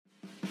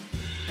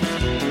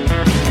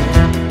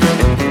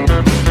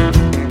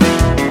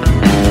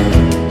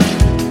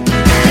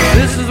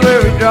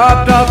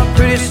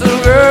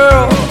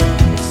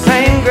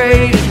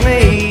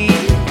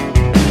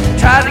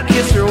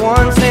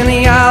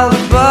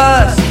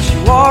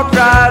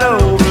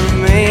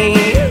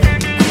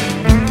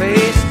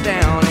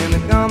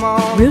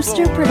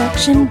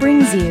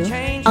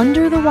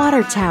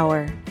Water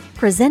Tower,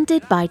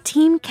 presented by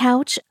Team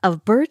Couch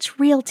of Birch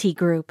Realty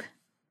Group.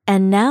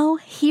 And now,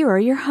 here are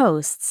your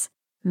hosts,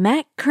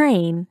 Matt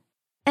Crane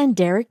and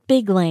Derek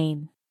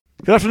Biglane.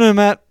 Good afternoon,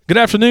 Matt. Good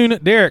afternoon,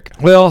 Derek.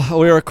 Well,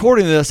 we are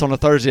recording this on a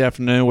Thursday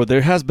afternoon where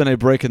there has been a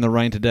break in the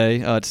rain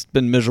today. It's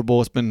been miserable.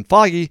 It's been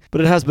foggy,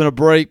 but it has been a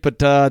break. But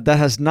that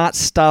has not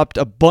stopped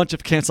a bunch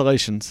of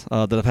cancellations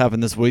that have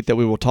happened this week that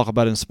we will talk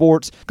about in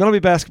sports. Going to be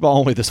basketball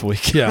only this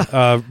week.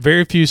 Yeah,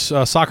 very few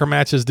soccer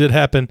matches did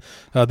happen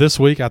this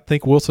week. I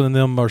think Wilson and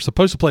them are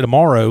supposed to play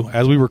tomorrow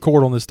as we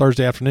record on this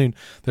Thursday afternoon.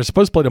 They're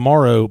supposed to play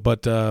tomorrow,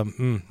 but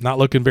not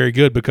looking very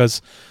good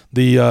because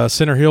the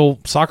Center Hill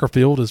soccer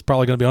field is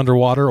probably going to be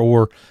underwater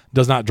or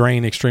does not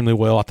drain extremely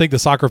well. I think the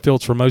soccer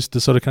fields for most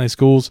DeSoto County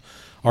schools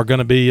are going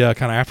to be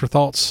kind of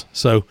afterthoughts,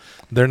 so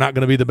they're not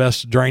going to be the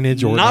best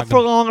drainage. Or not for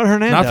long at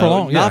Hernando. Not for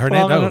long, yeah.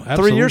 Hernando,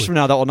 3 years from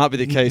now, that will not be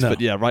the case, No.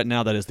 but yeah, right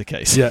now that is the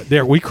case. Yeah,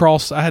 there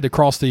I had to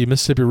cross the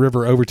Mississippi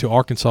River over to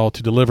Arkansas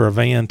to deliver a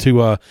van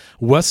to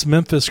West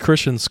Memphis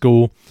Christian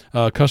School,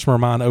 customer of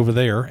mine over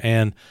there,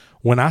 and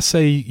when I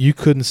say you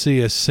couldn't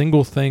see a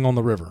single thing on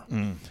the river,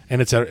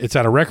 and it's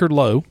at a record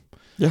low,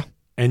 yeah,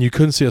 and you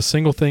couldn't see a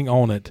single thing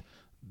on it,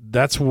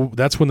 that's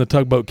when the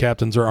tugboat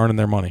captains are earning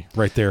their money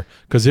right there,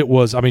 because it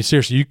was. I mean,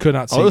 seriously, you could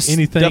not see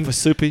anything. Definitely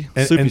soupy,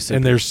 soupy.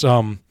 And there's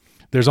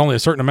only a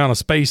certain amount of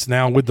space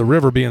now with the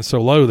river being so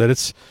low that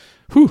it's,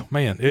 whew,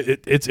 man,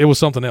 it was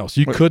something else.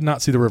 You could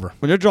not see the river.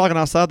 When you're jogging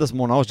outside this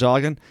morning, I was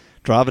driving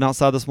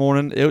outside this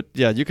morning.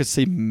 You could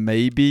see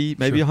maybe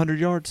 100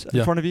 yards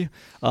in front of you.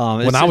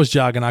 When I was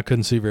jogging, I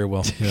couldn't see very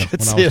well. Yeah,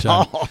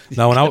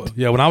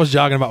 when I was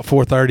jogging about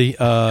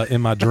 4:30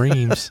 in my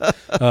dreams,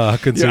 I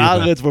couldn't see. Your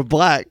eyelids were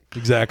black.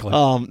 Exactly.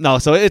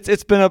 So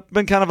it's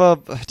been kind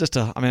of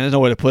there's no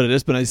way to put it.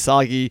 It's been a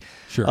soggy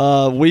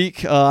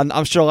week.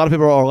 I'm sure a lot of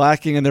people are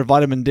lacking in their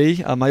vitamin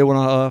D. I might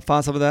want to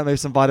find some of that, maybe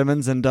some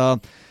vitamins, and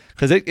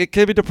because it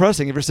can be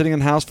depressing if you're sitting in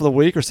the house for the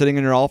week or sitting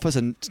in your office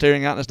and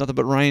staring out and it's nothing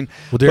but rain.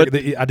 Well, Derek,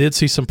 I did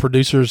see some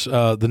producers,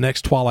 the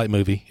next Twilight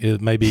movie,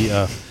 it may be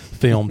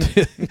filmed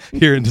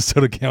here in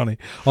DeSoto County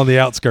on the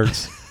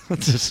outskirts.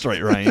 It's just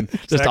straight rain.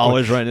 Just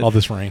always raining. All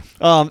this rain.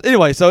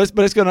 Anyway, so it's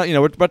gonna,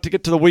 we're about to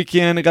get to the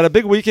weekend. We got a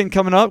big weekend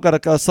coming up.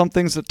 Got some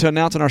things to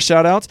announce in our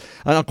shout outs.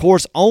 And of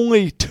course,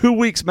 only 2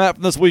 weeks, Matt,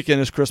 from this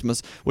weekend is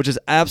Christmas, which is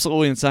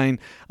absolutely insane.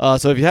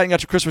 So if you hadn't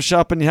got your Christmas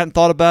shopping, you hadn't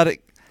thought about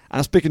it,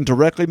 I'm speaking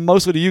directly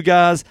mostly to you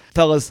guys,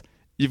 fellas.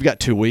 You've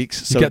got 2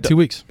 weeks. So you've got 2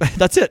 weeks.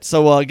 That's it.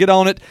 So get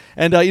on it.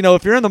 And,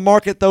 if you're in the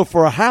market, though,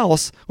 for a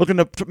house, looking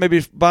to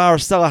maybe buy or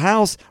sell a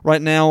house right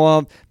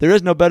now, there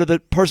is no better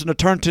person to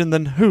turn to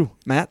than who,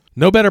 Matt?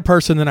 No better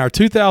person than our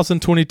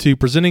 2022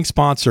 presenting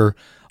sponsor,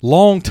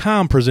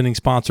 longtime presenting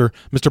sponsor,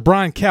 Mr.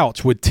 Brian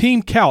Couch with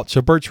Team Couch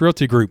of Birch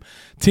Realty Group.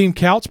 Team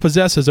Couch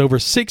possesses over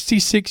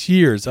 66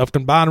 years of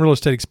combined real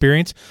estate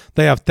experience.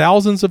 They have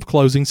thousands of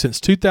closings since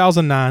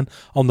 2009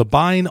 on the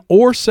buying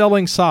or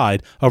selling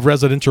side of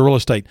residential real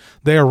estate.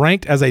 They are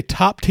ranked as a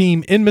top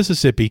team in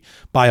Mississippi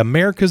by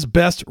America's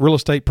best real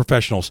estate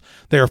professionals.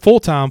 They are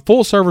full-time,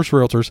 full-service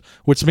realtors,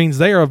 which means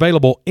they are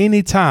available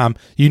anytime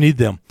you need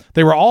them.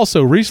 They were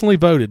also recently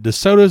voted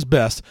DeSoto's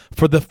best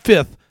for the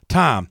 5th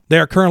time. They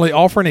are currently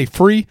offering a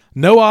free,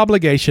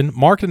 no-obligation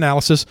market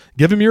analysis.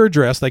 Give them your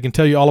address. They can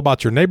tell you all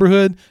about your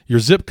neighborhood, your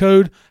zip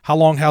code, how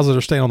long houses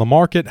are staying on the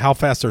market, how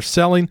fast they're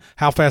selling,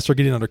 how fast they're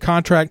getting under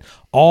contract,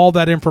 all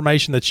that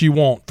information that you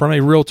want from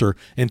a realtor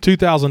in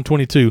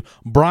 2022.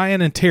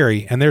 Brian and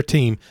Terry and their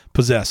team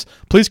possess.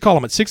 Please call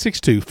them at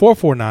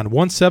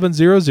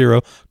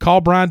 662-449-1700.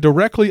 Call Brian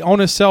directly on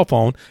his cell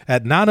phone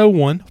at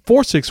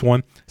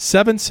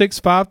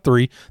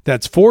 901-461-7653.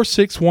 That's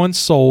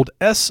 461-SOLD,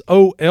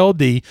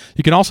 SOLD.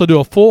 You can also do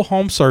a full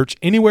home search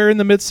anywhere in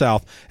the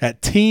Mid-South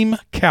at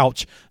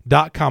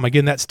teamcouch.com.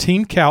 Again, that's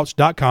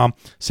teamcouch.com.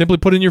 Simply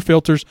put in your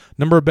filters,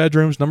 number of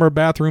bedrooms, number of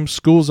bathrooms,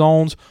 school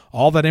zones,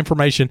 all that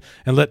information,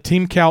 and let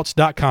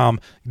teamcouch.com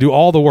do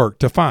all the work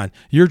to find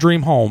your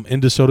dream home in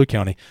DeSoto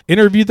County.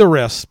 Interview the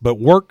rest, but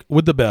work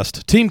with the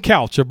best. Team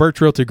Couch of Birch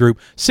Realty Group,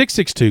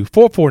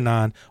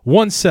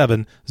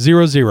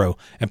 662-449-1700.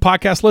 And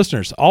podcast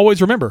listeners,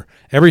 always remember,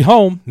 every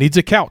home needs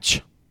a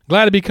couch.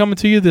 Glad to be coming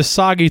to you this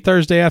soggy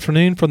Thursday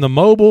afternoon from the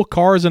Mobile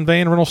Cars and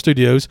Van Rental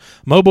Studios.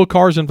 Mobile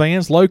Cars and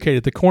Vans located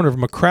at the corner of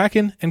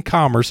McCracken and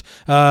Commerce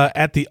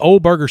at the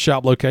Old Burger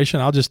Shop location.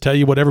 I'll just tell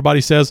you what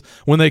everybody says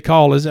when they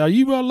call is, are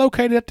you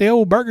located at the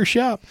Old Burger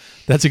Shop?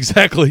 That's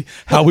exactly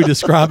how we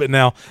describe it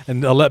now,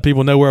 and let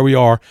people know where we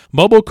are.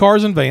 Mobile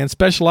Cars and Vans,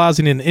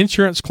 specializing in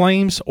insurance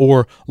claims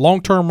or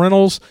long-term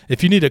rentals.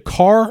 If you need a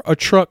car, a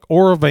truck,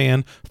 or a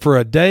van for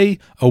a day,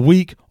 a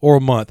week, or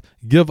a month,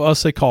 give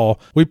us a call.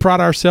 We pride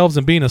ourselves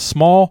in being a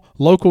small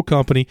local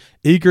company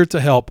eager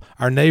to help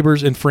our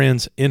neighbors and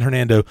friends in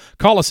Hernando.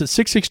 Call us at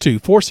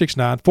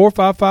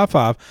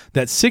 662-469-4555.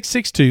 That's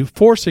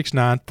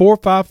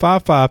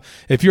 662-469-4555.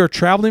 If you're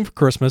traveling for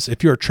Christmas,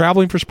 if you're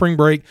traveling for spring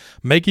break,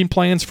 making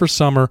plans for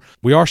summer,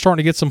 we are starting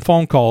to get some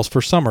phone calls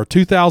for summer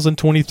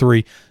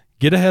 2023.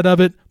 Get ahead of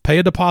it. Pay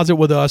a deposit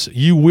with us.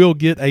 You will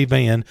get a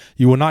van.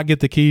 You will not get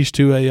the keys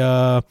to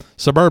a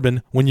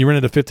Suburban when you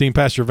rented a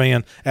 15-passenger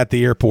van at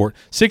the airport.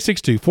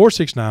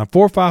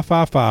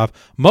 662-469-4555.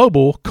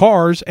 Mobile,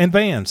 cars, and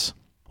vans.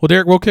 Well,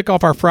 Derek, we'll kick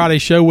off our Friday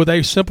show with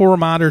a simple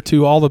reminder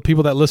to all the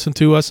people that listen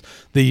to us.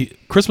 The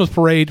Christmas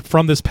parade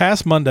from this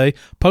past Monday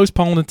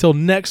postponed until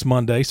next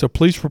Monday, so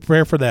please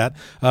prepare for that.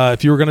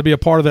 If you were going to be a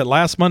part of that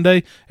last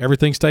Monday,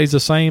 everything stays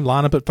the same.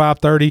 Line up at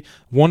 5:30.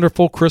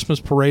 Wonderful Christmas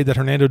parade that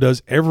Hernando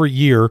does every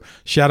year.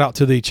 Shout out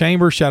to the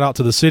Chamber. Shout out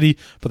to the city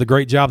for the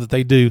great job that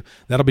they do.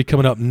 That'll be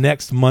coming up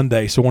next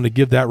Monday, so I want to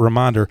give that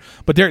reminder.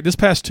 But, Derek, this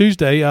past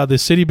Tuesday, the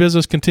city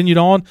business continued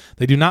on.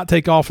 They do not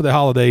take off for the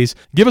holidays.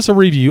 Give us a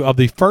review of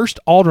the first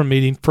Alderman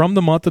meeting from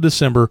the month of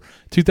December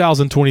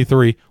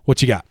 2023.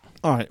 What you got?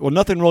 All right. Well,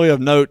 nothing really of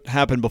note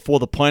happened before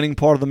the planning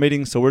part of the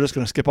meeting, so we're just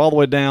going to skip all the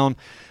way down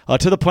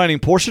to the planning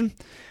portion.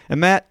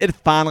 And, Matt, it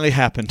finally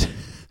happened.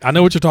 I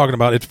know what you're talking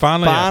about. It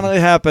finally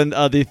happened.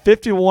 The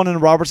 51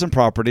 and Robertson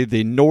property,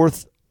 the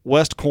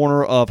northwest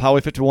corner of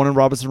Highway 51 and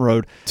Robinson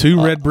Road.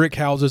 2 red brick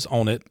houses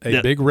on it.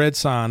 A big red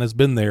sign has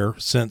been there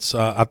since,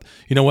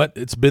 you know what?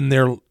 It's been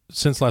there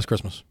since last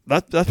Christmas.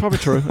 That's probably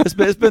true.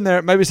 It's been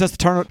there maybe since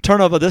the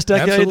turn of this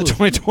decade, Absolutely. the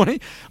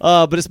 2020.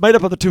 But it's made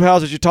up of the 2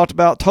 houses you talked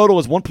about. Total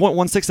is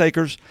 1.16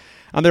 acres,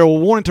 and they were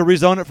wanting to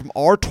rezone it from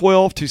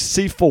R12 to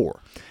C4.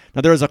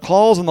 Now, there is a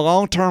clause in the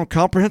long-term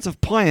comprehensive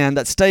plan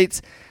that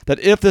states that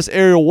if this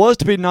area was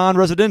to be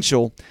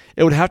non-residential,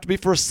 it would have to be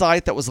for a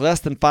site that was less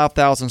than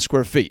 5,000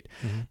 square feet.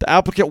 Mm-hmm. The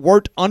applicant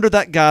worked under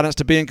that guidance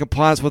to be in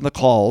compliance with the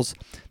clause,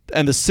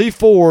 and the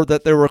C4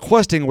 that they're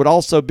requesting would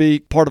also be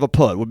part of a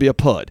PUD, would be a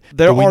PUD.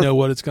 Do we know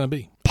what it's going to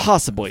be?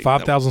 Possibly.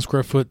 5,000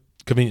 square foot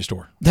convenience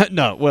store.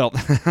 No, well,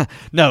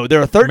 no,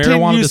 there are 13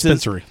 marijuana uses.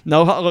 Dispensary.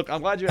 No, look,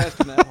 I'm glad you asked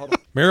me that. Hold on.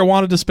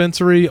 Marijuana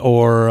dispensary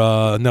or,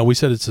 no, we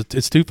said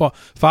it's too far.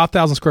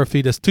 5,000 square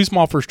feet. That's too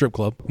small for a strip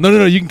club.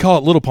 No, you can call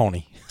it Little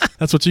Pony.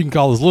 That's what you can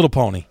call this Little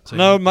Pony. So,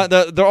 no,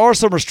 there are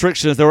some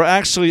restrictions. There were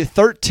actually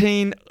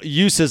 13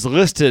 uses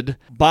listed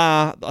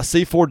by a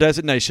C4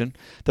 designation.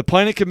 The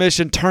Planning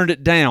Commission turned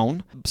it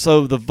down,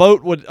 so the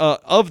vote would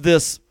of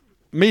this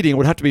meeting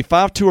would have to be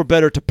 5-2 or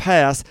better to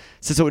pass,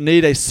 since it would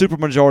need a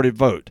supermajority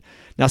vote.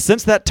 Now,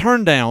 since that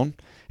turned down,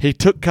 he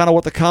took kind of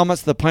what the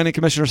comments the planning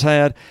commissioners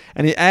had,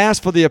 and he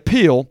asked for the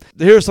appeal.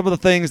 Here are some of the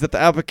things that the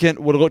applicant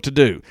would look to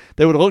do.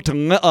 They would look to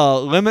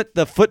limit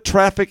the foot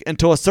traffic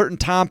until a certain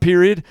time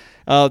period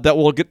that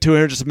we'll get to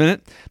here in just a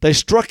minute. They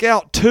struck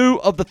out 2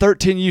 of the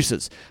 13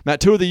 uses. Matt,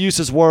 2 of the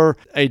uses were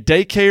a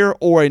daycare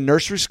or a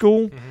nursery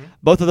school. Mm-hmm.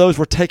 Both of those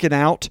were taken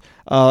out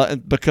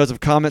because of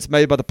comments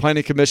made by the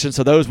planning commission,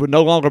 so those would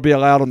no longer be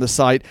allowed on the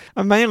site.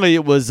 And mainly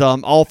it was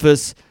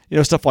office,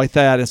 stuff like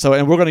that.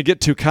 And we're going to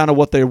get to kind of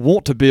what they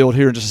want to build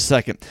here in just a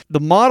second. The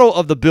model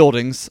of the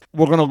buildings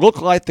were going to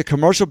look like the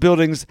commercial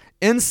buildings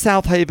in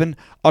South Haven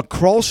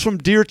across from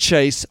Deer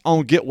Chase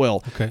on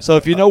Getwell. Okay. So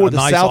if you know where the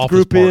nice South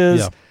Group park,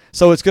 is, yeah.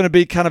 So it's going to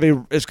be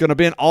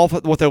an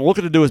office. What they're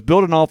looking to do is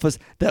build an office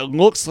that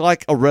looks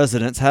like a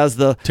residence.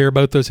 Tear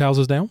both those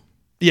houses down?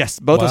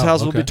 Yes, both those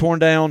houses will be torn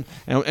down,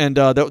 and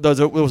there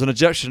was an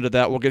objection to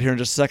that. We'll get here in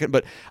just a second,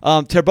 but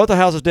tear both the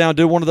houses down.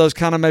 Do one of those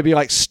kind of maybe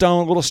like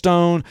little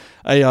stone,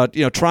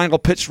 a triangle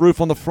pitched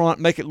roof on the front,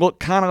 make it look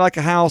kind of like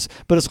a house,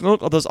 but it's going to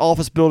look like those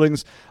office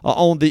buildings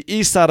on the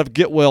east side of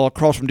Getwell,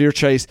 across from Deer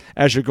Chase,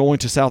 as you're going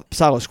to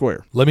Silas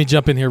Square. Let me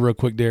jump in here real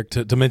quick, Derek,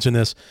 to mention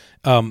this.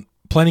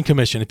 Planning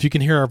Commission, if you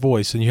can hear our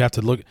voice and you have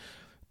to look.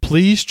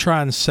 Please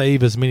try and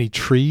save as many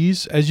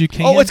trees as you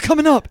can. Oh, it's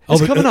coming up.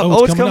 It's coming up.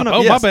 Oh,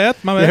 yes. My bad.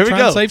 Yeah, here we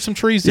go. To save some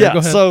trees there. Yeah, go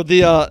ahead.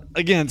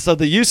 so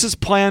the uses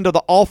planned of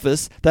the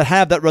office that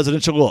have that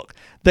residential look.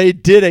 They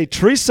did a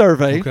tree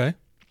survey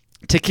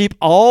to keep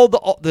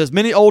as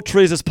many old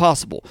trees as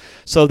possible.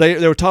 So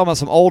they were talking about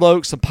some old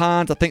oaks, some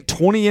pines, I think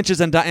 20 inches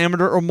in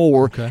diameter or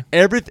more. Okay.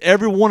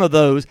 Every one of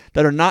those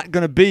that are not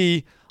going to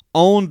be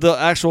on the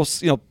actual,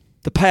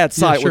 the pad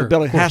site where the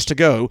building has to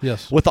go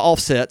with the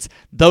offsets,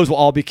 those will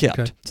all be kept.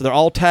 Okay. So they're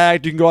all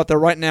tagged. You can go out there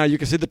right now. You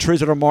can see the trees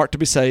that are marked to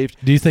be saved.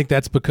 Do you think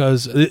that's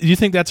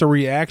a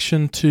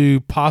reaction to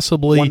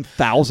possibly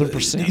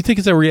 1,000%? Do you think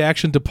it's a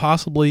reaction to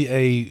possibly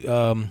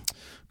a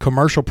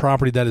commercial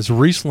property that has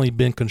recently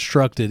been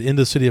constructed in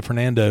the city of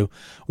Hernando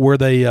where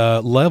they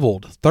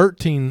leveled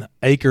 13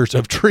 acres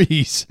of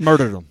trees?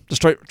 Murdered them.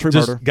 Just straight tree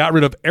murder. Got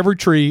rid of every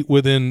tree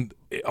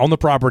on the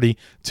property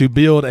to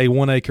build a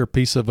 1 acre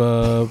piece of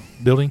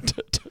building.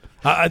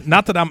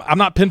 Not that I'm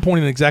not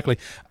pinpointing exactly.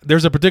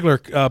 There's a particular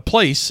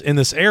place in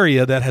this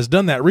area that has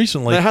done that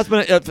recently. There has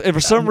been, for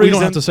some reason, we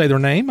don't have to say their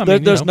name.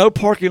 There's no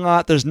parking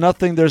lot. There's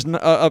nothing. There's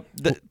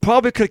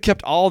probably could have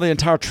kept all the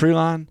entire tree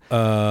line.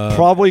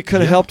 Probably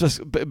could have helped us.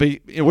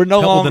 We're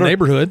no longer the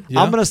neighborhood.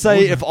 Yeah. I'm going to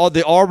say if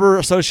the Arbor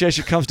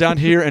Association comes down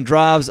here and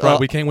drives,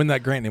 we can't win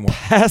that grant anymore.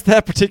 Past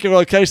that particular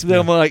location, then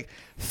I'm like.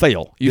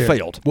 Fail. You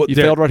failed. Well, you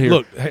failed right here.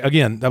 Look,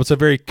 again, that was a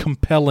very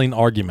compelling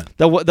argument.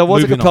 That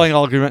was a compelling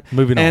argument.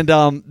 Moving on.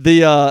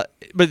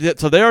 And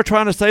so they are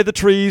trying to save the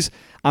trees.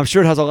 I'm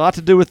sure it has a lot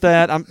to do with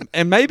that.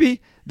 And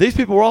maybe these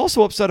people were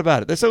also upset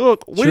about it. They said,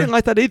 look, we didn't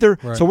like that either,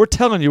 so we're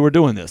telling you we're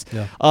doing this.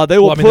 Yeah. They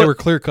were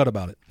clear cut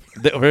about it.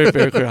 Very,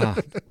 very clear.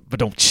 But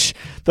don't.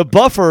 The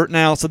buffer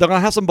now, so they're going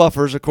to have some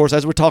buffers, of course,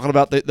 as we're talking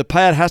about. The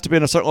pad has to be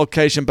in a certain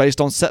location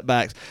based on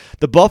setbacks.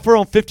 The buffer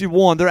on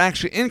 51, they're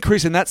actually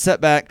increasing that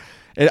setback.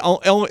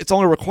 It's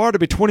only required to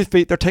be 20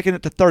 feet. They're taking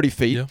it to 30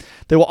 feet. Yeah.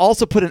 They will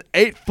also put an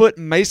 8-foot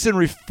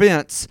masonry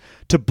fence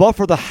to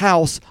buffer the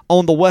house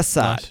on the west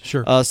side. Nice.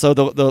 Sure. So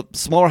the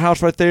smaller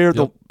house right there,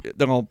 they're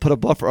going to put an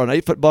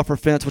 8-foot buffer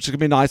fence, which is going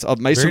to be nice. A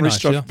masonry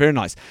structure, yeah. Very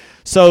nice.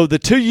 So the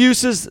two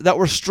uses that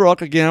were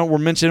struck, again, were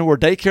mentioned, were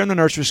daycare and the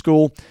nursery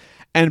school.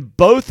 And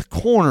both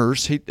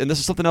corners, and this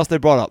is something else they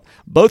brought up,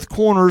 both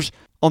corners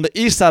on the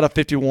east side of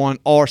 51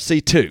 are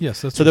C2.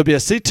 Yes, that's so there'll be a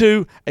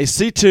C2, a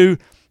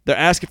C2. They're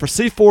asking for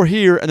C4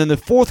 here, and then the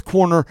fourth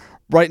corner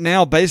right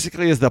now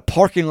basically is the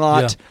parking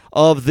lot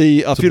of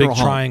the funeral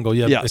home. Triangle,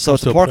 yeah. Yeah, so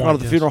it's the parking lot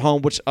of the funeral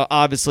home, which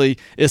obviously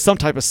is some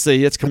type of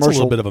C. It's commercial. It's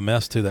a little bit of a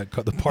mess too. The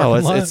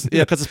parking lot.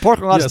 Because it's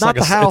parking lot. It's not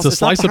the house. It's a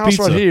slice not the of house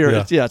pizza right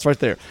here. Yeah. It's right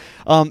there.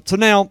 So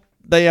now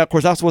they, of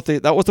course, that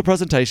was the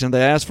presentation.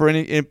 They asked for if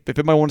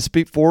anybody wanted to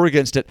speak for or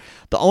against it.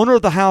 The owner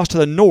of the house to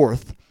the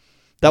north,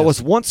 that was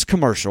once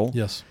commercial.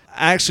 Yes.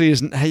 Actually,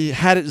 he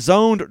had it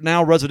zoned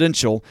now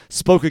residential,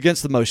 spoke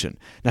against the motion.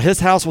 Now,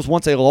 his house was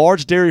once a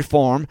large dairy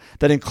farm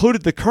that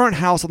included the current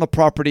house on the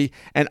property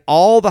and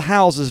all the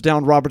houses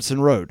down Robertson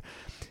Road.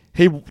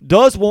 He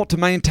does want to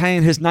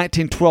maintain his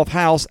 1912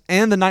 house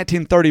and the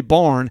 1930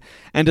 barn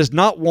and does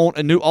not want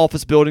a new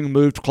office building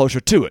moved closer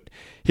to it.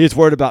 He is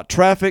worried about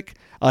traffic.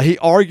 He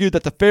argued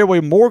that the Fairway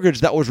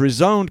mortgage that was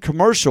rezoned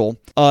commercial,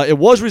 it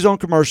was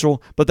rezoned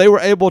commercial, but they were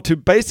able to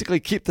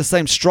basically keep the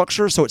same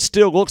structure, so it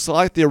still looks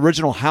like the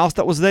original house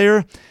that was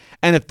there.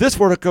 And if this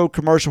were to go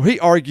commercial, he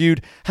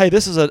argued, hey,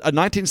 this is a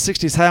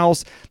 1960s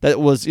house that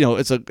was,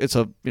 it's a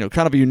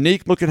kind of a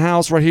unique looking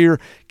house right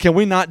here. Can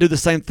we not do the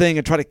same thing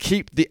and try to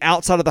keep the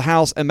outside of the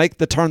house and make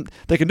the turn?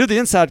 They can do the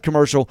inside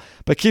commercial,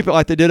 but keep it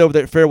like they did over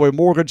there at Fairway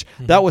Mortgage.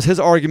 Mm-hmm. That was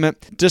his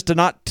argument, just to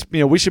not,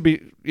 we should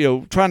be,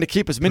 trying to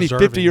keep as many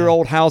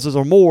 50-year-old houses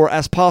or more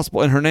as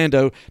possible in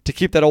Hernando to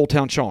keep that old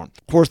town charm.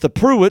 Of course, the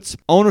Pruitts,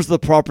 owners of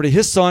the property,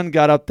 his son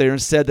got up there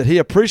and said that he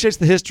appreciates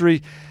the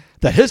history,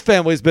 that his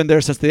family has been there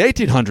since the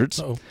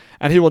 1800s,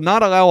 and he will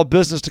not allow a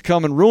business to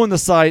come and ruin the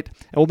site,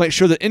 and will make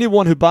sure that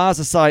anyone who buys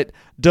the site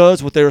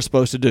does what they're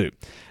supposed to do.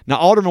 Now,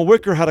 Alderman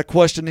Wicker had a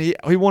question. He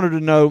wanted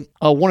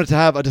to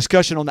have a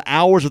discussion on the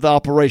hours of the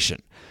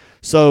operation.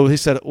 So he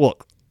said,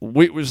 look,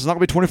 it's not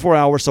going to be 24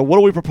 hours, so what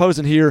are we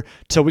proposing here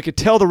so we could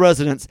tell the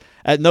residents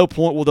at no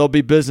point will there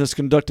be business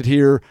conducted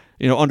here,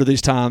 under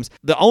these times.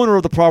 The owner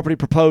of the property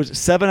proposed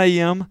 7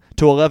 a.m.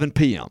 to 11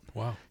 p.m.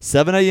 Wow.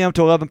 7 a.m.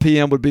 to 11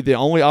 p.m. would be the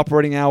only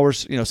operating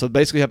hours. So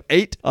basically you have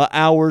 8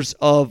 hours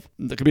of,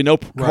 there could be no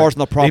cars on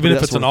the property. Even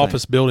if it's an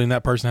office building,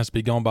 that person has to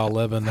be gone by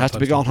 11. Has to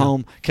be gone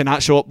home.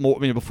 Cannot show up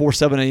before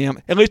 7 a.m.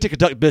 At least to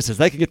conduct business.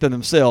 They can get them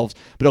themselves,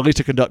 but at least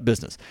to conduct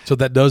business. So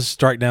that does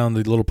strike down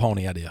the little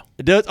pony idea.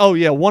 It does. Oh,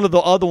 yeah. One of the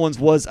other ones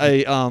was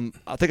I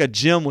think a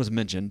gym was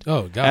mentioned.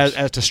 Oh, gosh.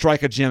 As to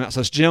strike a gym.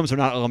 So gyms are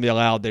not going to be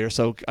allowed there.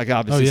 So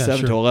obviously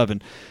 7 to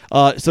 11.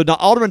 So now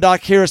Alderman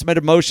Doc Harris made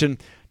a motion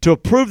to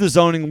approve the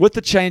zoning with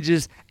the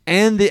changes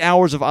and the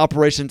hours of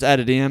operations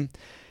added in.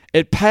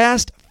 It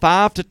passed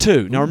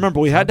 5-2. Now remember,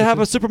 we had to have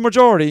a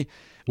supermajority.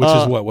 Which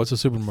is what? What's a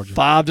supermajority?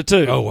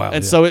 5-2. Oh, wow.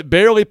 And so it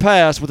barely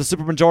passed with the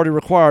supermajority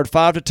required,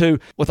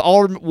 5-2, with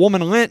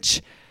Alderwoman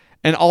Lynch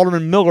and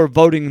Alderman Miller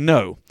voting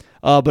no.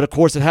 But of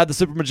course, it had the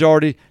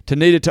supermajority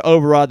needed to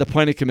override the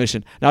planning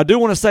commission. Now, I do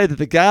want to say that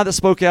the guy that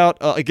spoke out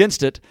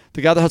against it,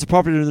 the guy that has a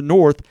property in the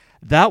north,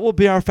 that will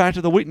be our fact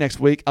of the week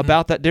next week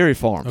about that dairy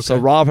farm. Okay. So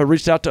Rob had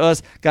reached out to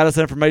us, got us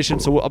that information.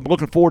 So I'm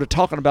looking forward to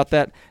talking about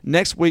that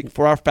next week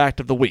for our fact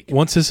of the week.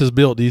 Once this is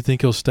built, do you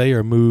think he'll stay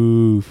or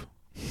move?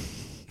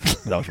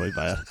 That was really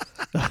bad.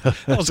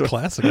 That was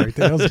classic right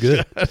there. That was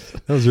good.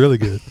 That was really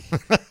good.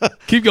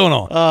 Keep going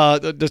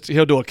on.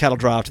 He'll do a cattle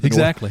drive to the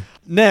exactly. north.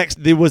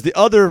 Next, there was the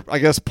other,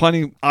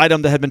 planning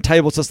item that had been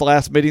tabled since the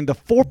last meeting, the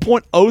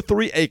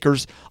 4.03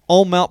 acres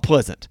on Mount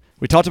Pleasant.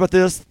 We talked about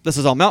this. This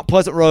is on Mount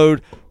Pleasant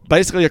Road,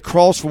 basically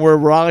across from where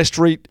Riley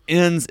Street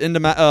ends into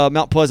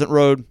Mount Pleasant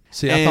Road.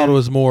 See, I thought it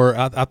was more.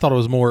 I thought it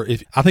was more.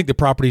 I think the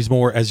property's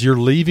more as you're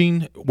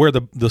leaving where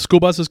the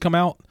school buses come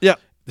out. Yeah.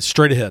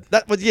 Straight ahead.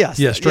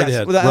 Straight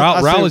ahead.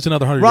 Riley's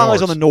another 100 Riley's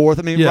yards. on the north.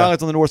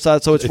 Riley's on the north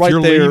side, so it's right there.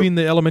 If you're leaving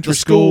the elementary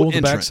school,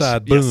 the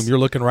backside, boom, yes. You're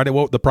looking right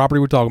at the property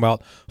we're talking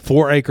about.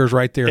 4 acres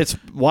right there. It's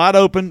wide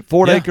open,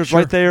 4 acres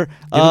right there.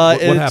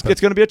 What happened? It's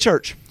going to be a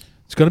church.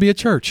 It's going to be a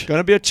church.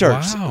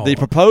 Wow. The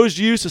proposed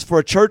use is for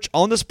a church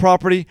on this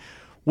property,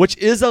 which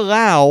is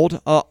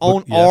allowed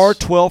on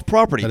R12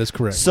 property. That is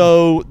correct.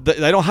 So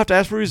they don't have to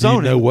ask for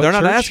rezoning. They're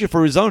not asking for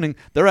rezoning.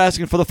 They're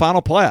asking for the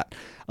final plat.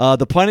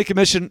 The Planning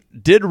Commission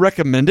did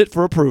recommend it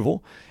for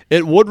approval.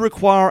 It would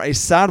require a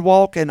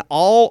sidewalk and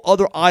all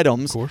other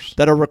items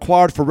that are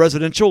required for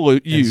residential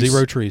use. And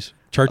 0 trees.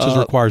 Churches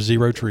require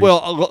 0 trees.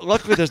 Well,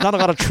 luckily there's not a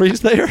lot of trees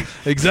there.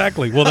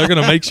 Exactly. Well, they're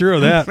going to make sure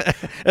of that.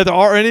 If there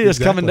are any, it's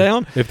coming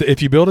down.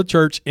 If you build a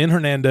church in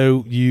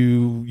Hernando,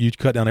 you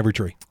cut down every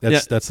tree.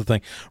 That's the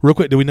thing. Real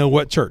quick, do we know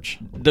what church?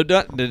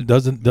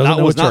 Doesn't know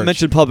was what not church.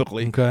 mentioned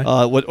publicly. Okay.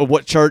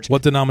 What church?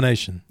 What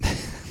denomination?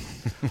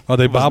 Are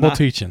they Bible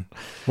teaching?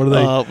 What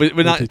are they?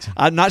 We're not. teaching?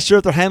 I'm not sure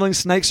if they're handling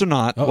snakes or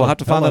not. We'll have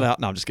to find that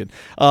out. No, I'm just kidding.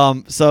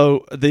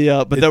 So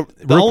the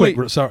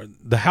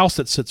house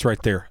that sits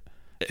right there,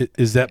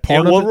 is that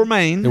part of it? It will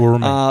remain.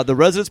 The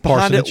residence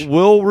behind it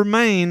will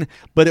remain,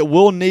 but it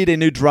will need a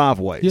new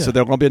driveway. Yeah. So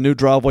there's going to be a new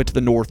driveway to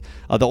the north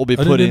that will be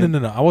put in.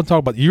 No. I want to talk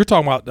about. You're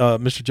talking about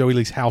Mr. Joey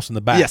Lee's house in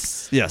the back.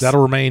 Yes.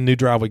 That'll remain new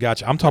driveway.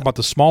 Gotcha. I'm talking about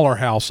the smaller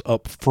house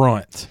up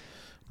front.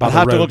 I'll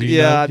have to look.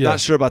 I'm not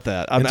sure about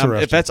that.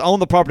 If that's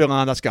on the property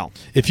line, that's gone.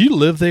 If you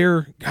live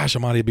there, gosh,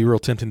 it'd be real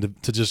tempting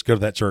to just go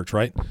to that church,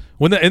 right?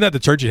 Isn't that the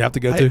church you have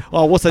to go to?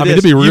 Well, what's that?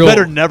 You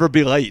better never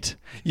be late.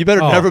 You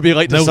better never be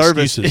late to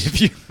service.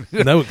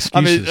 No excuses.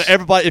 I mean,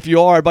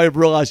 everybody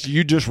realized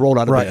you just rolled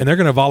out of bed. And they're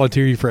going to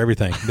volunteer you for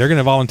everything. They're going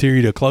to volunteer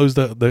you to close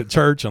the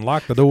church and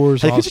lock the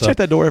doors. Hey, could you check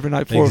that door every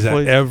night for us,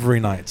 please? Every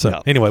night.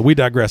 So anyway, we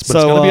digress. But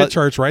it's going to be a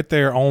church right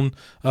there on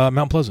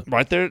Mount Pleasant.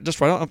 Right there, just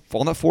right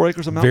on that 4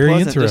 acres of Mount Very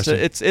Pleasant. interesting.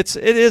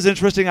 It is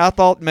interesting. I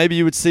thought maybe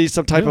you would see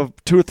some type of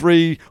 2 or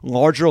 3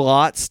 larger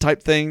lots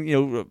type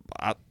thing.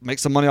 Make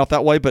some money off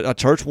that way. But a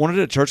church wanted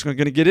it. A church is going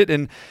to get it,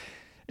 and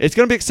it's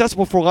going to be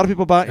accessible for a lot of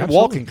people by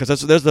walking, because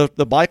there's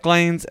the bike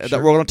lanes that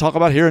we're going to talk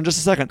about here in just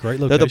a second. Great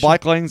location. They're the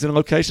bike lanes and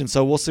location.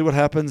 So we'll see what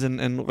happens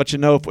and let you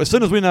know. As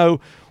soon as we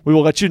know, we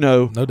will let you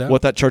know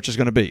what that church is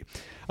going to be.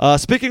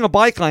 Speaking of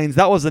bike lanes,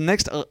 that was the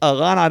next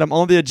line item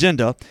on the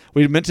agenda.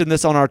 We mentioned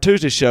this on our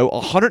Tuesday show.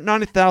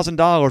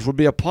 $190,000 would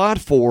be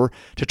applied for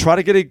to try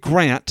to get a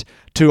grant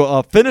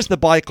to finish the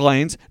bike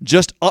lanes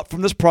just up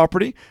from this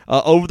property,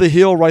 over the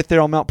hill right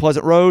there on Mount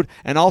Pleasant Road,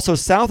 and also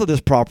south of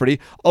this property,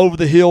 over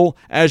the hill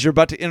as you're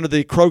about to enter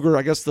the Kroger,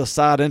 I guess the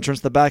side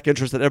entrance, the back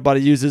entrance that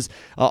everybody uses,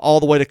 all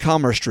the way to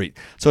Commerce Street.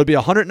 So it'd be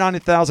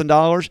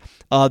 $190,000.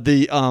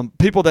 The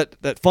people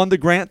that fund the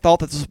grant thought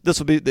that this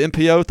would be, the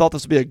MPO thought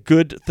this would be a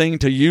good thing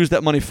to use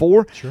that money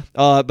for,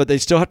 but they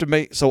still have to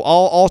make, so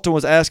all Austin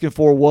was asking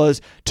for was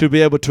to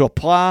be able to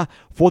apply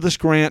for this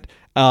grant.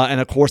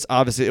 And of course,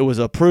 obviously, it was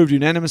approved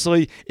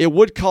unanimously. It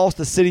would cost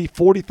the city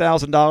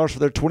 $40,000 for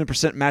their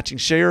 20% matching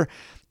share,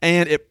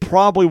 and it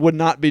probably would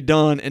not be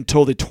done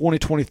until the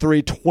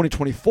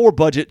 2023-2024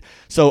 budget.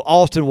 So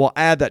Austin will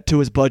add that to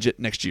his budget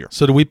next year.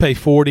 So do we pay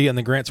 $40 and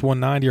the grant's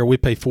 $190, or we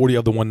pay $40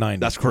 of the $190?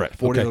 That's correct.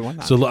 $40 of the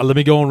 $190. So let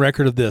me go on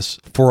record of this: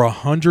 for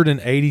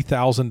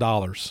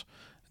 $180,000,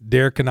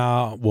 Derek and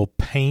I will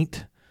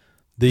paint.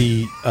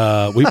 Derek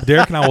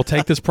and I will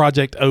take this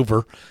project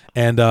over,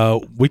 and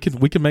we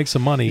can make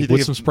some money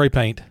with some spray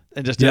paint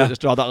and just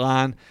draw that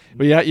line.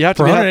 But you have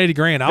to for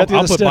 $180,000. I'll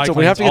put bike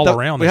lanes all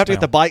around. We have to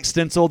get the bike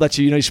stencil that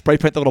you spray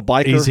paint the little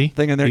biker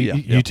thing in there.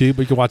 YouTube.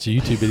 We can watch a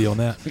YouTube video on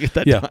that. Get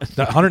that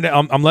done.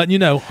 I'm letting you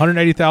know,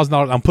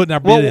 $180,000. I'm putting our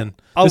bid in.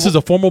 This is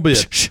a formal bid.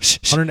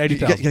 $180,000. You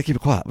got to keep it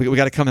quiet. We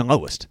got to come in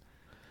lowest.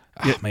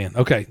 Man.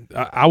 Okay.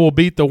 I will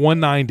beat the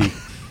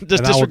 $190.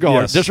 Just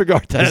disregard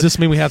that. Does this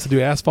mean we have to do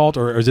asphalt,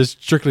 or is this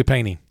strictly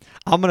painting?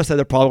 I'm going to say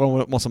they're probably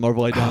going to want some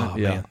overlay done.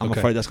 Man. I'm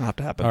afraid that's going to have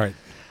to happen. All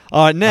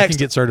right. Next. I can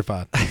get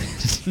certified.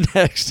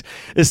 Next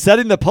is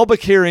setting the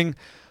public hearing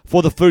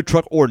for the food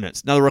truck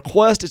ordinance. Now, the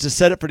request is to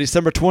set it for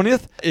December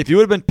 20th. If you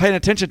would have been paying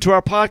attention to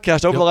our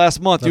podcast over the last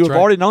month, you would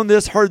have already known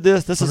this, heard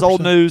this. This 100%. Is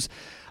old news.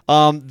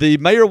 The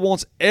mayor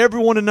wants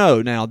everyone to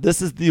know now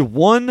this is the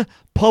one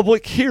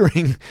public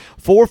hearing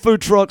for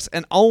food trucks,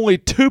 and only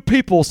 2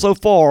 people so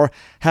far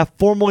have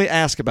formally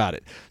asked about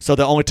it. So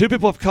the only 2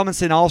 people have come and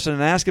seen Austin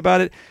and asked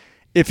about it.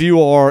 If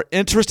you are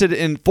interested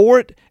in for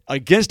it,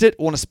 against it,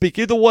 want to speak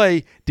either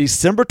way,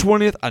 December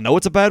 20th, I know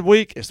it's a bad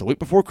week, it's the week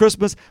before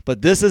Christmas,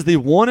 but this is the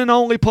one and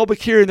only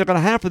public hearing they're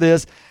going to have for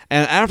this,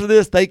 and after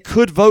this, they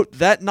could vote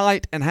that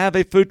night and have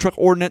a food truck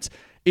ordinance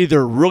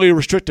either really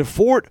restrictive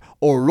for it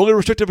or really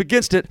restrictive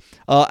against it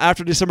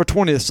after December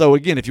 20th. So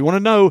again, if you want to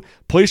know,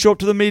 please show up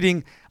to the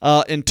meeting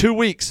in 2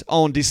 weeks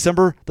on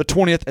December the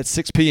 20th at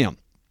 6 p.m.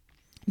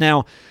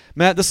 Now,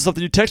 Matt, this is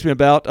something you texted me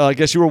about. I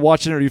guess you were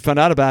watching it or you found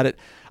out about it.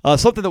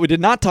 Something that we did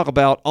not talk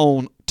about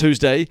on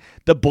Tuesday,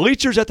 the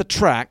bleachers at the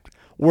track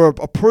were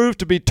approved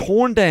to be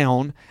torn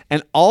down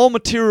and all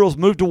materials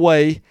moved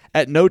away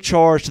at no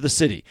charge to the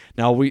city.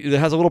 Now, it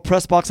has a little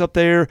press box up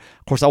there.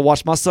 Of course, I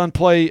watched my son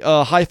play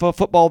Haifa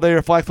football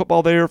there, flag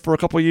football there for a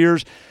couple of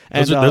years.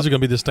 And, those are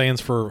going to be the stands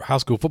for high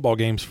school football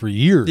games for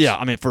years. Yeah,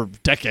 I mean, for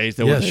decades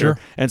they were there. Sure.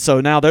 And so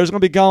now those are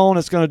going to be gone.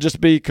 It's going to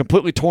just be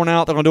completely torn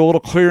out. They're going to do a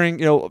little clearing,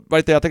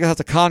 right there. I think it has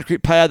a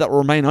concrete pad that will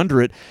remain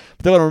under it.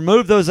 But they're going to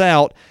remove those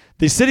out.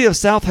 The city of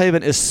South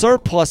Haven is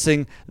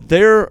surplusing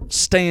their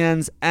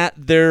stands at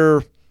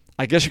their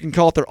I guess you can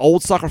call it their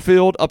old soccer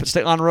field up at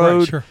State Line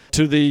Road sure.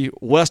 to the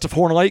west of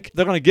Horn Lake.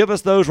 They're going to give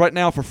us those right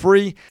now for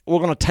free. We're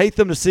going to take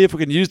them to see if we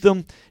can use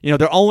them. You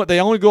know, they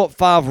only go up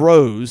 5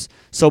 rows,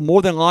 so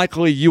more than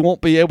likely you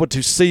won't be able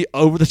to see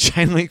over the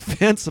chain link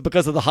fence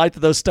because of the height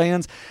of those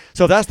stands.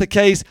 So if that's the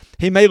case,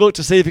 he may look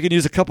to see if he can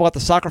use a couple at the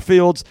soccer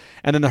fields,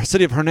 and then the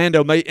city of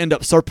Hernando may end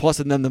up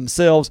surplusing them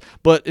themselves.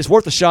 But it's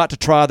worth a shot to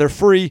try. They're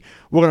free.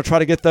 We're going to try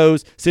to get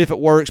those, see if it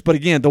works. But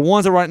again, the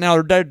ones that right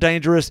now they're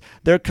dangerous.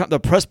 The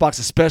press box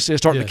especially is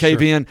starting to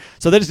cave in,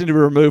 so they just need to be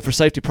removed for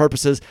safety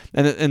purposes,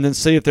 and then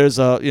see if there's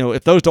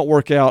if those don't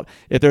work out,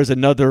 if there's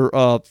another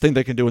thing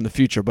they can do in the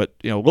future. But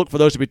look for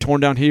those to be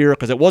torn down here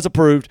because it was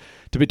approved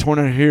to be torn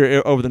down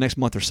here over the next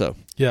month or so.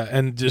 Yeah,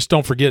 and just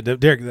don't forget,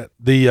 Derek, that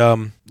the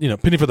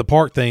Penny for the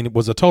Park thing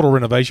was a total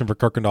renovation for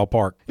Kirkendall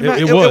Park.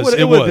 It was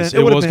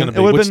going to be.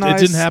 Which it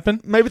didn't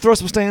happen. Maybe throw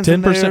some stands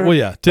in there. 10%. Well,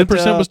 yeah,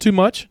 10% was too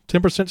much.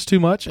 10% is too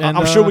much. And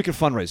I'm sure we could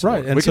fundraise for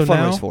it. And we can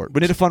fundraise for it. We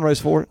need to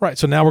fundraise for it. Right.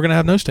 So now we're going to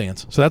have no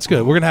stands. So that's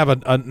good. We're going to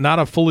have a not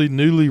a fully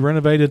newly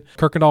renovated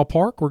Kirkendall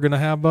Park. We're going to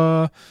have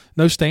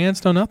no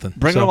stands, no nothing.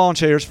 Bring your lawn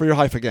chairs for your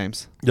Haifa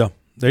games. Yeah.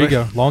 There you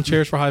go. Lawn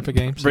chairs for Haifa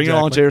games. Bring your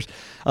lawn chairs.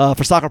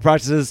 For soccer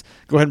practices,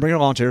 go ahead and bring your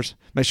lawn chairs.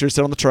 Make sure you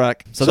sit on the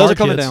track. So those are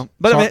coming down.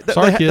 But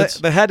kids.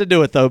 They had to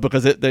do it, though,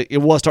 because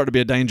it was starting to be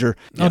a danger.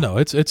 Oh, no.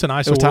 It's an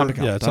eyesore.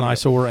 It's an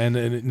eyesore.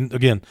 And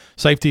again,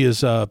 safety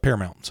is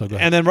paramount. So go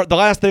ahead. And then the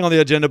last thing on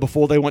the agenda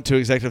before they went to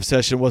executive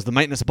session was the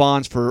maintenance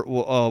bonds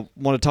want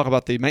to talk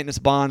about the maintenance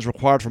bonds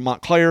required for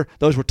Montclair.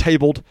 Those were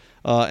tabled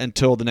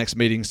until the next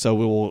meeting, so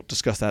we will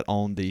discuss that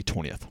on the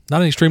 20th.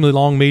 Not an extremely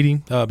long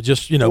meeting,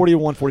 just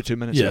 41, 42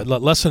 minutes. Yeah,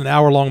 less than an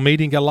hour long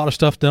meeting. Got a lot of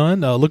stuff done.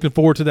 Looking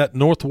forward to that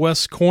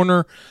northwest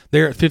corner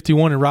there at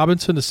 51 in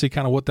Robinson to see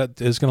kind of what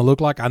that is going to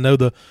look like. I know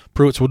the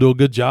Pruitts will do a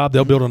good job.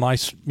 They'll build a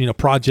nice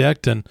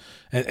project and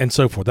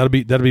so forth. That'll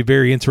be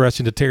very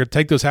interesting to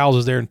take those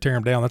houses there and tear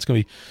them down. That's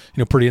going to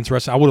be pretty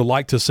interesting. I would have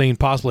liked to have seen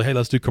possibly, hey,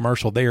 let's do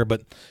commercial there,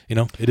 but it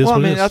is. Well,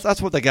 what it is.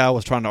 That's what the guy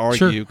was trying to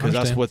argue because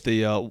that's what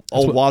the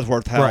old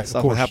Wadsworth house. Right,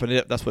 that's what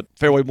happened. That's what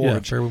Fairway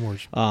Mortgage. Yeah, Fairway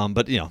Mortgage.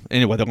 But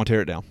anyway, they're going to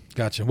tear it down.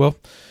 Gotcha. Well,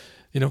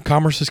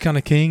 commerce is kind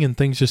of king, and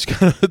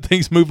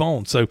things move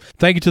on. So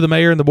thank you to the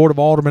mayor and the board of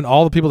aldermen,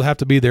 all the people that have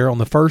to be there on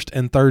the first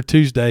and third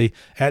Tuesday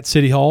at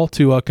City Hall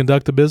to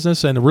conduct the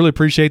business, and I really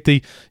appreciate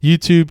the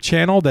YouTube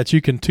channel that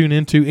you can tune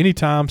into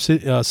anytime.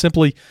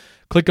 Simply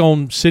click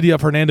on City of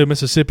Hernando,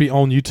 Mississippi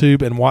on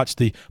YouTube and watch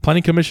the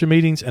Planning Commission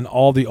meetings and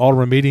all the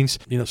alderman meetings.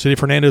 City of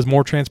Hernando is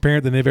more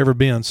transparent than they've ever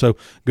been, so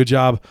good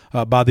job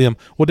by them.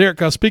 Well,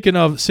 Derek, speaking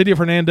of City of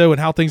Hernando and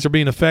how things are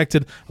being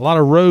affected, a lot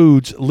of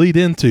roads lead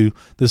into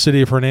the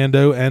City of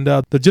Hernando, and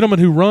the gentleman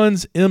who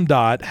runs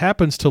MDOT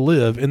happens to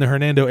live in the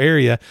Hernando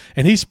area,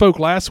 and he spoke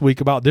last week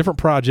about different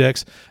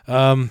projects.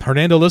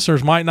 Hernando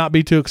listeners might not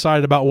be too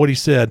excited about what he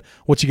said.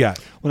 What you got?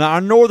 Well, now,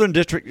 our Northern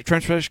District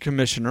Transportation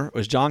Commissioner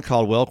was John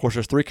Caldwell. Of course,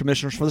 there's 3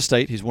 commissioners for the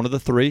state. He's one of the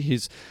 3.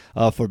 He's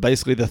for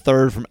basically the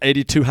 3rd from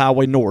 82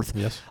 Highway North.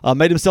 Yes.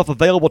 Made himself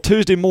available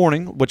Tuesday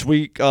morning, which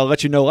we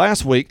let you know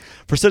last week,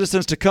 for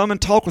citizens to come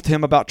and talk with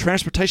him about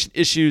transportation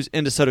issues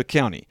in DeSoto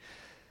County.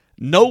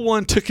 No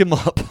one took him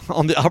up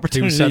on the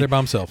opportunity. He sat there by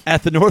himself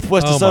at the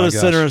Northwest DeSoto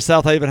Center in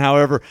South Haven,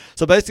 however.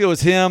 So basically it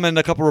was him and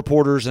a couple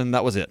reporters, and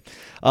that was it.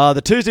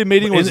 The Tuesday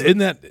meeting was...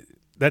 Isn't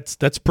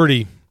that's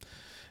pretty...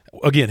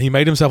 Again, he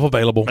made himself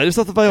available.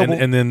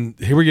 And then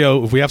here we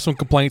go. If we have some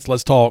complaints,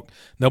 let's talk.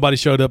 Nobody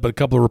showed up but a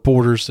couple of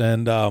reporters,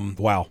 and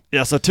wow.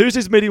 Yeah, so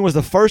Tuesday's meeting was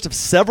the first of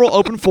several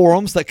open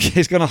forums that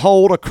he's going to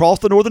hold across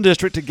the Northern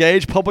District to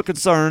gauge public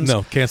concerns.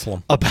 No, cancel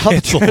them. About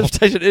the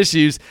transportation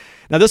issues.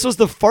 Now, this was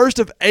the first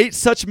of 8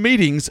 such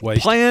meetings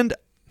planned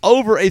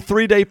over a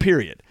 3-day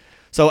period.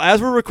 So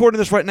as we're recording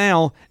this right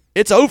now,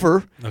 it's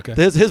over. Okay.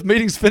 His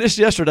meeting's finished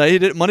yesterday. He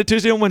did it Monday,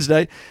 Tuesday, and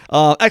Wednesday.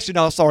 Actually,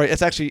 no, sorry.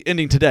 It's actually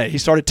ending today. He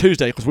started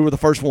Tuesday because we were the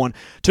first one.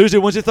 Tuesday,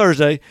 Wednesday,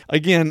 Thursday.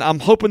 Again, I'm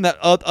hoping that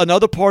in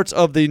other parts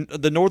of the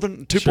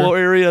northern Tupelo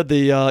area,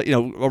 the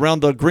around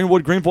the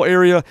Greenville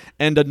area,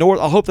 and the north.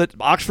 I hope that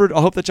Oxford.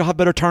 I hope that you'll have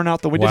better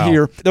turnout than we did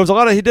here. There was a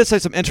lot of. He did say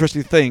some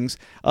interesting things.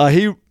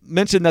 He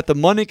mentioned that the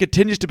money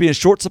continues to be in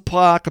short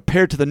supply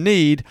compared to the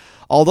need,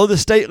 although the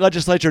state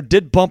legislature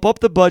did bump up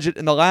the budget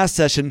in the last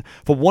session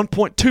from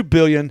 $1.2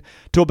 billion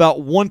to about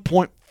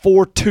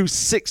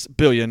 $1.426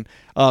 billion,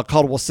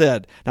 Caldwell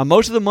said. Now,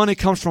 most of the money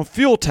comes from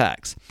fuel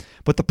tax,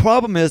 but the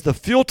problem is the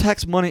fuel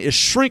tax money is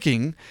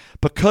shrinking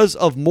because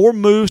of more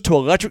moves to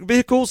electric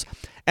vehicles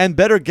and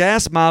better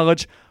gas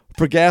mileage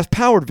for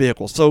gas-powered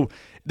vehicles. So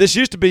this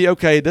used to be,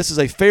 okay, this is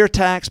a fair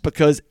tax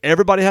because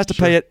everybody has to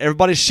pay it.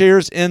 Everybody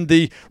shares in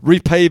the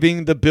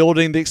repaving, the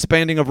building, the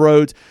expanding of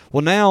roads.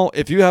 Well, now,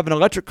 if you have an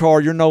electric car,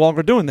 you're no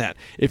longer doing that.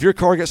 If your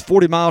car gets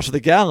 40 miles to the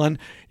gallon,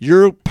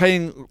 you're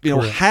paying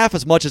half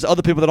as much as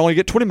other people that only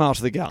get 20 miles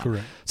to the gallon.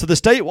 Correct. So the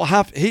state will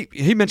have,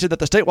 he mentioned that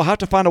the state will have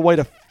to find a way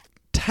to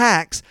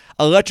tax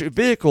electric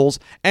vehicles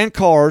and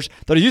cars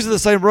that are using the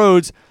same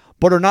roads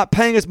but are not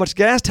paying as much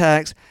gas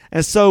tax.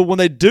 And so when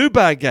they do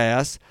buy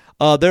gas,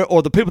 or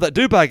the people that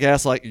do buy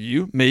gas, like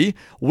you, me,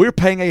 we're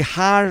paying a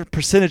higher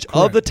percentage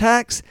of the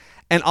tax,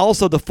 and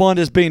also the fund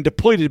is being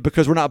depleted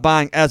because we're not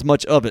buying as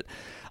much of it.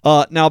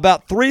 Now,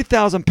 about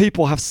 3,000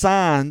 people have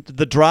signed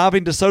the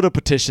Driving DeSoto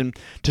petition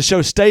to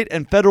show state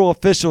and federal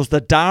officials the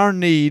dire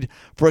need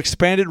for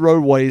expanded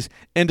roadways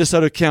in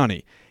DeSoto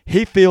County.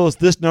 He feels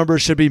this number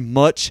should be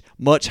much,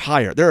 much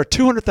higher. There are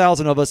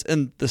 200,000 of us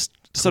in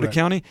DeSoto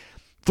County.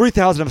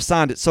 3,000 have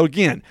signed it. So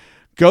again,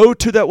 go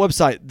to that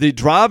website, the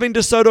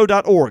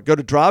drivingdesoto.org. Go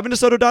to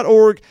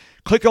drivingdesoto.org,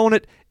 click on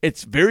it.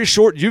 It's very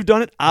short. You've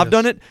done it. I've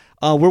done it.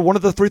 We're one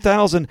of the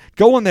 3,000.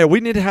 Go in there. We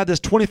need to have this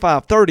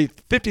 25, 30,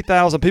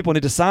 50,000 people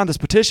need to sign this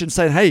petition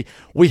saying, hey,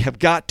 we have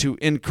got to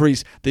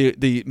increase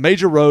the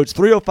major roads,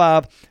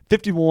 305,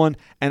 51,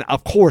 and,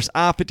 of course,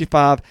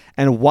 I-55,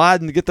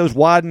 and get those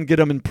widened, get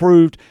them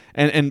improved,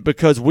 and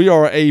because we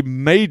are a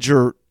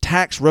major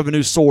tax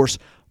revenue source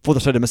for the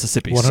state of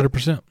Mississippi.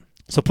 100%.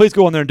 So please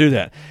go in there and do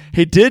that.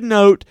 He did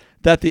note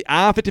that the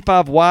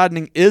I-55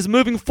 widening is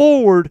moving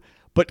forward,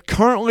 but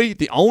currently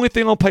the only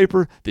thing on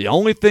paper, the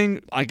only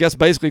thing, I guess,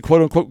 basically,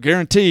 quote-unquote,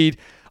 guaranteed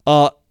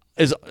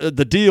is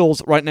the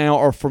deals right now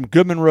are from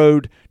Goodman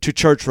Road to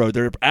Church Road.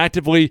 They're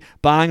actively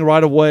buying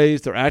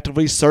right-of-ways. They're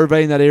actively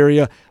surveying that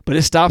area, but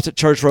it stops at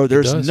Church Road.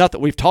 There's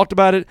nothing. We've talked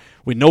about it.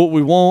 We know what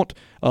we want.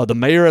 The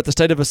mayor at the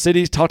State of a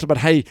City talked about,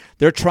 hey,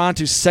 they're trying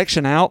to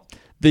section out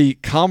the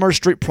Commerce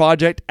Street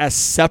project as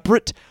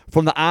separate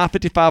from the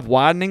I-55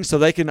 widening, so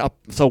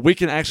we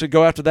can actually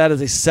go after that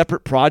as a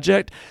separate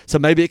project. So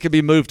maybe it could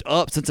be moved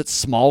up since it's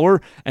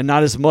smaller and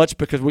not as much,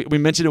 because we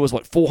mentioned it was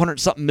what,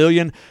 400-something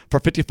million for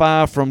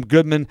 55 from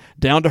Goodman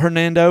down to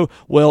Hernando.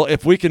 Well,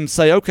 if we can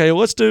say, okay,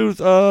 let's do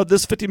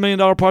this $50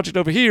 million project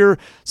over here,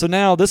 so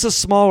now this is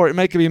smaller, it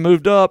may be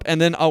moved up,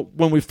 and then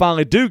when we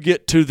finally do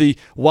get to the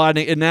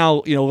widening, it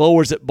now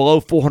lowers it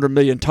below 400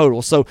 million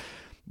total. So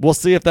we'll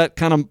see if that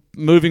kind of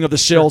moving of the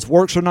shells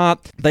works or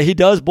not. But he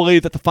does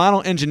believe that the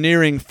final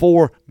engineering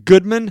for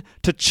Goodman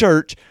to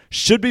Church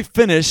should be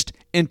finished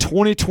in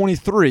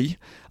 2023.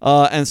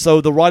 And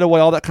so the right-of-way,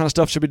 all that kind of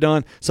stuff should be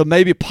done. So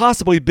maybe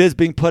possibly bids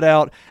being put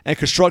out and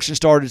construction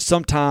started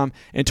sometime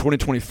in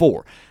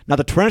 2024. Now,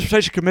 the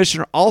Transportation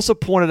Commissioner also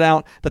pointed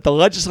out that the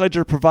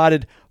legislature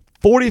provided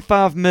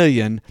 $45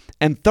 million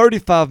and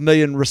 $35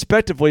 million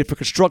respectively for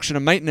construction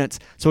and maintenance.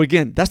 So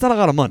again, that's not a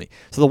lot of money.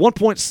 So the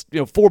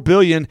 $1.4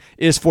 billion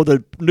is for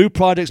the new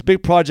projects,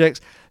 big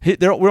projects.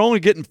 We're only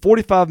getting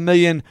 $45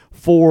 million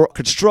for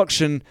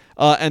construction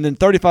and then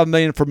 $35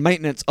 million for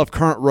maintenance of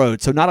current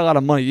roads. So not a lot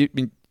of money. You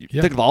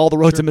think of all the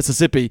roads in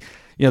Mississippi.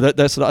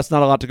 That's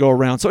not a lot to go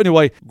around. So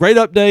anyway, great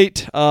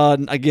update.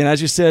 Again,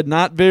 as you said,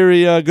 not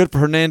very good for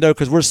Hernando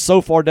because we're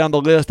so far down the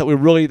list that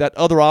that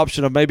other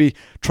option of maybe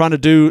trying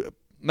to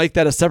make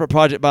that a separate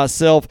project by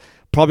itself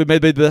probably may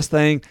be the best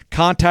thing.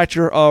 Contact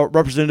your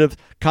representative,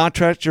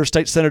 contact your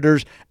state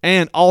senators,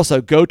 and also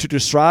go to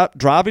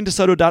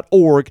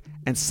drivingdesoto.org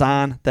and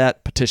sign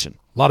that petition.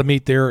 A lot of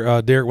meat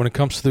there, Derek, when it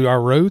comes to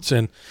our roads.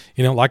 And,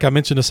 like I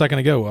mentioned a second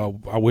ago,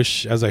 I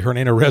wish as a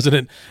Hernando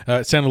resident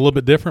it sounded a little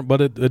bit different,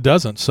 but it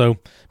doesn't. So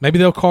maybe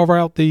they'll carve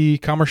out the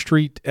Commerce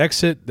Street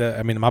exit.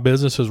 My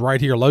business is right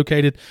here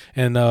located,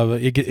 and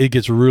it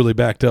gets really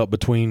backed up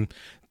between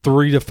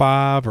 3 to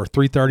 5 or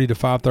 3:30 to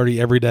 5:30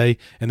 every day,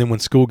 and then when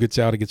school gets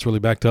out, it gets really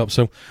backed up.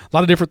 So a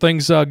lot of different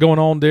things going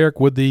on,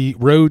 Derek, with the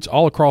roads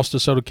all across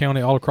DeSoto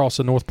County, all across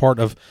the north part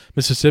of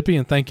Mississippi,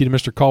 and thank you to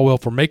Mr. Caldwell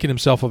for making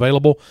himself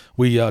available.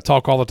 We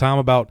talk all the time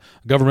about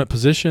government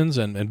positions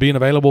and being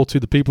available to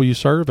the people you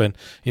serve, and,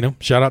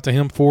 shout out to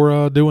him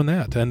for doing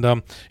that. And,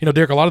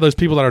 Derek, a lot of those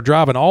people that are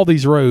driving all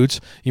these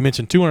roads, you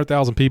mentioned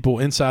 200,000 people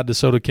inside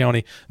DeSoto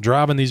County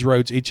driving these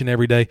roads each and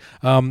every day.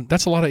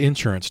 That's a lot of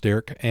insurance,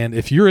 Derek, and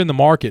if you're in the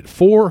market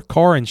for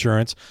car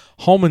insurance,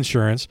 home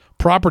insurance,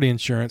 property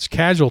insurance,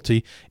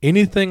 casualty,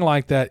 anything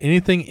like that,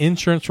 anything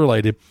insurance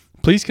related,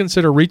 please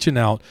consider reaching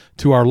out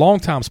to our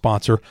longtime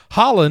sponsor,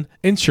 Holland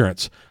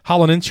Insurance.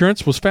 Holland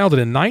Insurance was founded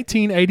in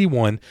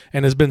 1981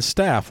 and has been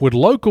staffed with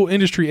local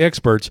industry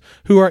experts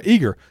who are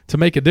eager to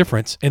make a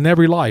difference in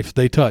every life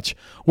they touch.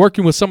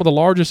 Working with some of the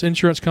largest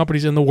insurance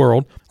companies in the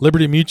world,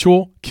 Liberty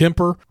Mutual,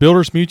 Kemper,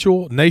 Builders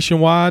Mutual,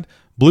 Nationwide,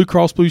 Blue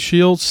Cross Blue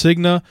Shield,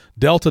 Cigna,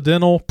 Delta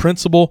Dental,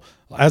 Principal,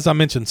 as I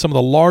mentioned, some of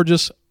the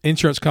largest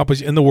insurance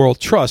companies in the world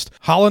trust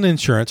Holland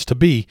Insurance to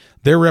be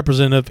their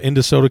representative in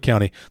DeSoto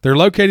County. They're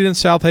located in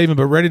South Haven,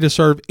 but ready to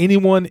serve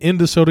anyone in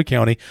DeSoto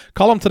County.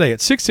 Call them today at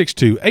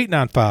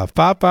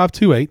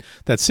 662-895-5528.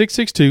 That's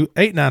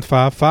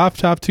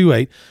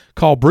 662-895-5528.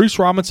 Call Bruce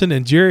Robinson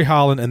and Jerry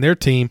Holland and their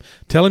team.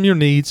 Tell them your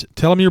needs.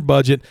 Tell them your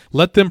budget.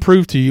 Let them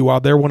prove to you why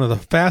they're one of the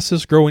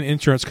fastest growing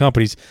insurance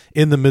companies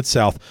in the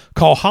Mid-South.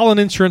 Call Holland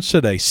Insurance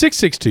today,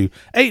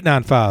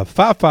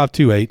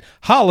 662-895-5528.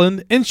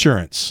 Holland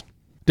Insurance.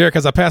 Derek,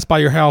 as I passed by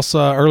your house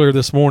earlier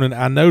this morning,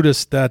 I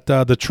noticed that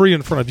the tree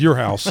in front of your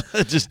house,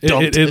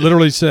 it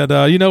literally said,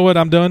 you know what,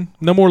 I'm done.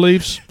 No more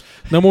leaves.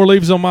 No more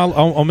leaves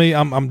on me.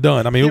 I'm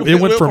done. I mean,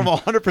 it went from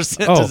 100%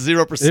 to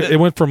 0%. It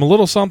went from a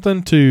little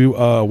something to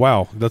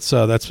wow. That's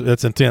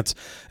intense.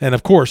 And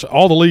of course,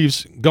 all the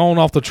leaves gone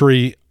off the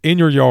tree in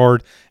your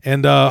yard,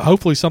 and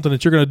hopefully something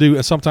that you're going to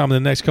do sometime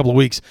in the next couple of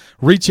weeks.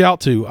 Reach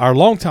out to our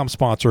longtime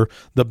sponsor,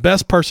 the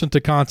best person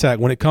to contact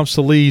when it comes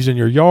to leaves in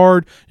your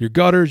yard, your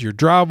gutters, your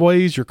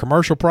driveways, your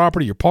commercial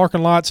property, your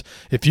parking lots.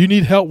 If you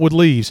need help with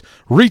leaves,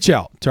 reach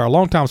out to our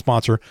longtime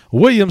sponsor,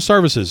 Williams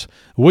Services.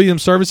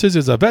 Williams Services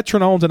is a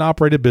veteran-owned and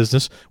operated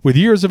business with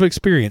years of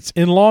experience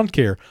in lawn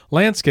care,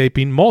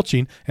 landscaping,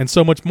 mulching, and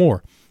so much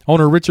more.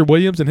 Owner Richard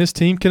Williams and his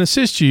team can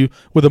assist you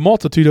with a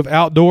multitude of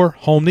outdoor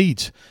home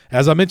needs.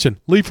 As I mentioned,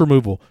 leaf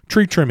removal,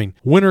 tree trimming,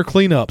 winter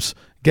cleanups,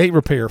 gate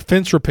repair,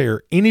 fence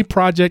repair, any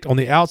project on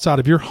the outside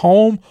of your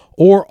home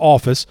or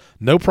office.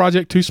 No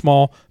project too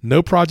small,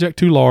 no project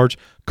too large.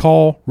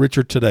 Call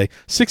Richard today,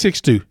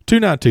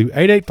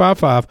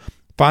 662-292-8855.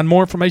 Find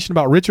more information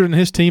about Richard and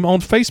his team on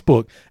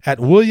Facebook at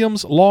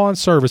Williams Lawn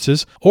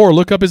Services, or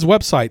look up his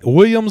website,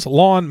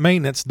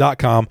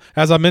 williamslawnmaintenance.com.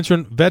 As I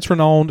mentioned,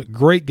 veteran-owned,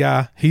 great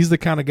guy. He's the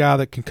kind of guy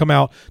that can come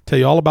out, tell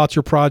you all about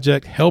your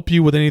project, help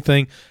you with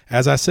anything.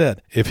 As I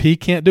said, if he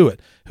can't do it,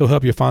 he'll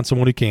help you find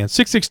someone who can.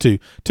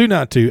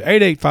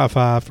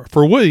 662-292-8855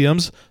 for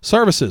Williams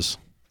Services.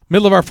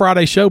 Middle of our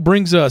Friday show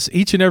brings us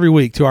each and every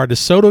week to our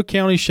DeSoto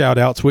County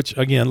shout-outs, which,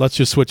 again, let's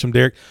just switch them,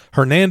 Derek.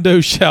 Hernando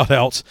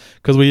shout-outs,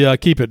 because we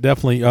keep it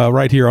definitely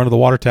right here under the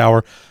water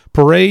tower.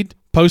 Parade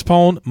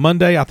postponed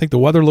Monday. I think the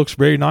weather looks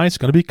very nice. It's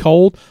going to be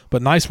cold,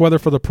 but nice weather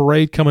for the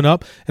parade coming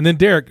up. And then,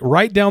 Derek,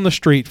 right down the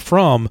street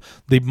from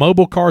the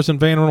Mobile Cars and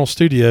Van Rental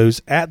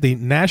Studios at the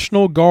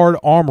National Guard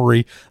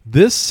Armory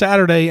this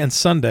Saturday and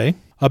Sunday.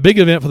 A big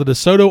event for the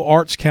DeSoto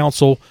Arts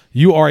Council.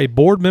 You are a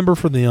board member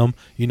for them.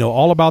 You know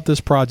all about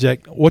this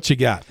project. What you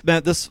got?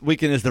 Matt, this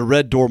weekend is the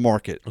Red Door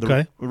Market.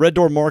 Okay. The Red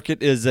Door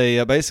Market is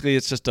basically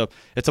it's a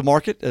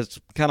market. It's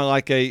kind of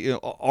like a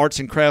arts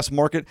and crafts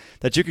market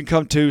that you can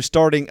come to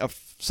starting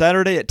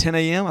Saturday at 10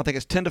 a.m. I think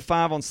it's 10 to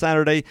 5 on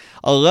Saturday,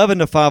 11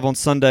 to 5 on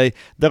Sunday.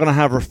 They're going to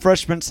have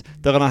refreshments.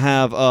 They're going to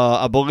have,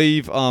 I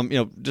believe,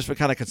 just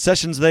kind of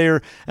concessions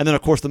there. And then,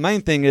 of course, the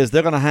main thing is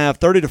they're going to have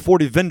 30 to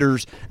 40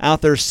 vendors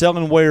out there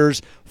selling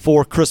wares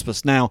for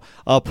Christmas. Now,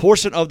 a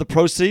portion of the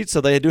proceeds,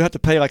 so they do have to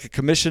pay like a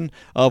commission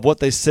of what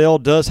they sell,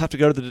 does have to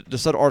go to the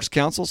DeSoto Arts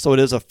Council. So it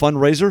is a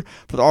fundraiser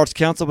for the Arts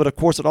Council. But, of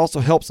course, it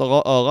also helps a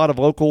lot of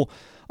local,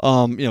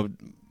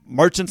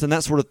 merchants and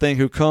that sort of thing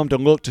who come to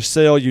look to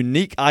sell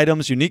unique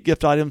items, unique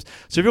gift items.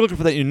 So if you're looking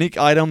for that unique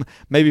item,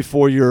 maybe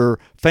for your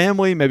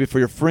family, maybe for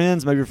your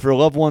friends, maybe for your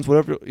loved ones,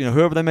 whatever,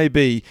 whoever they may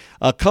be,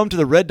 come to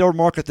the Red Door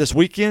Market this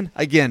weekend.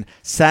 Again,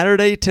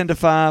 Saturday 10 to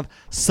 5,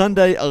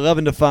 Sunday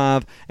 11 to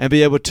 5, and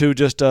be able to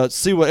just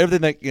see what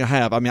everything they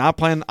have. I mean, I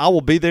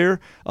will be there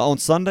on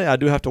Sunday. I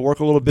do have to work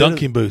a little bit.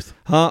 Dunking booth.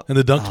 Huh? In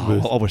the Dunking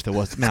booth. I wish there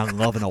was. Man, I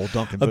love an old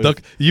Dunking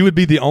booth. You would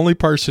be the only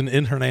person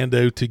in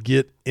Hernando to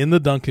get in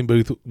the Dunking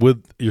booth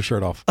with your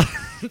shirt off.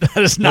 That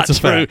is not That's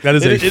true. A fact. That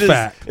is a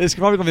fact. It's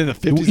probably going to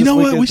be in the 50s. You know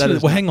what?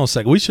 Weekend. Hang on a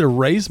second. We should have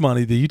raised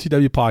money. The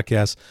UTW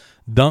podcast,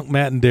 Dunk,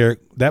 Matt, and Derek.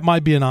 That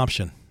might be an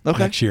option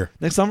next year.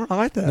 Next summer? I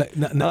like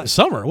that. No,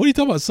 summer? What are you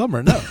talking about?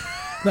 Summer? No.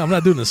 No, I'm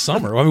not doing the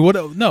summer. I mean,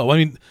 what? No,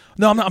 I'm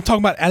not. I'm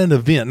talking about at an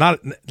event, not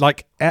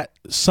like at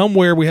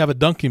somewhere we have a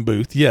dunking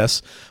booth.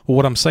 Yes. Well,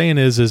 what I'm saying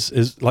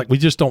is like we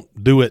just don't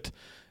do it.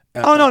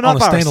 Not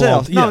by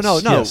ourselves.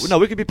 Yes. No.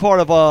 We could be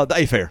part of the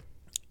A Fair.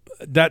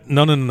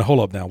 No. Hold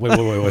up now. Wait.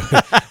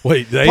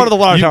 Wait. Part of the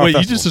Water Tower You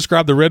Festival. just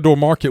described the Red Door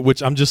Market,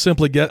 which I'm just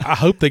simply I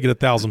hope they get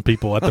 1,000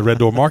 people at the Red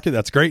Door Market.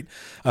 That's great.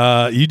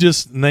 You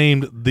just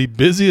named the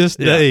busiest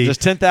day.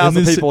 Just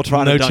 10,000 people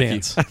trying to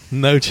dunk you.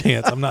 No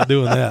chance. I'm not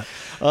doing that.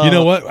 You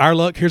know what? Our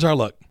luck. Here's our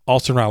luck.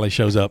 Austin Riley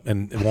shows up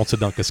and wants to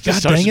dunk us.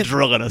 God dang it!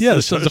 Drilling us. Yeah,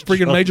 it's a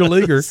freaking major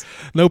leaguer.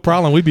 No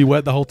problem. We'd be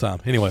wet the whole time.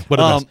 Anyway,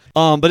 what else?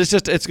 But it's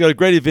a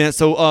great event.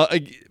 So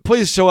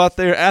please show out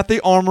there at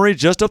the Armory,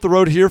 just up the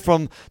road here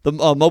from the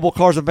Mobile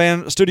Cars and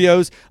Van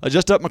Studios,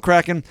 just up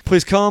McCracken.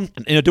 Please come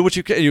and do what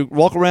you can. You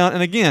walk around,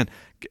 and again,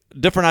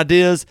 different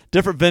ideas,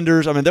 different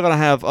vendors. I mean, they're going to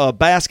have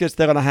baskets.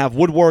 They're going to have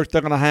woodwork.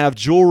 They're going to have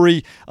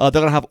jewelry. They're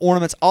going to have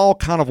ornaments, all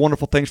kind of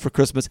wonderful things for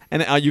Christmas.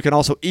 And you can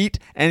also eat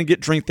and get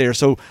drink there.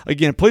 So,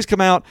 again, please come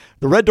out.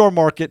 The Red Door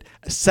Market,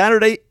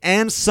 Saturday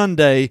and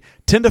Sunday,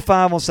 10 to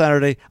 5 on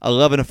Saturday,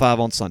 11 to 5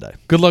 on Sunday.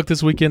 Good luck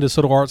this weekend to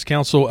DeSoto Arts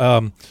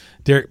Council.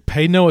 Derek,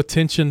 pay no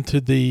attention to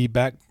the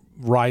back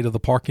right of the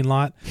parking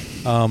lot.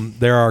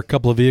 There are a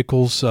couple of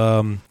vehicles.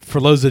 For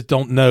those that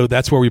don't know,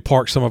 that's where we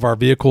park some of our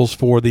vehicles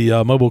for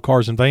the mobile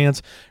cars and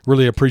vans.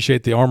 Really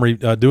appreciate the Armory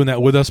doing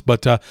that with us.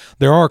 But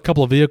there are a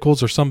couple of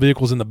vehicles or some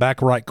vehicles in the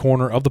back right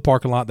corner of the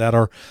parking lot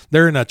that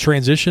they're in a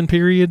transition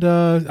period,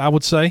 I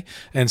would say.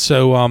 And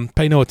so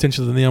pay no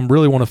attention to them.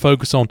 Really want to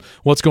focus on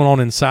what's going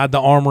on inside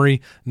the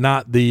Armory,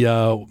 not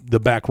the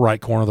back right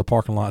corner of the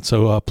parking lot.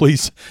 So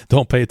please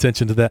don't pay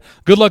attention to that.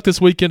 Good luck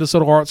this weekend to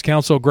DeSoto Arts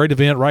Council. Great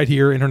event right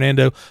here in Hernando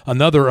Hernando,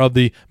 another of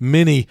the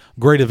many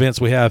great events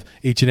we have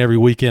each and every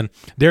weekend.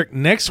 Derek,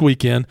 next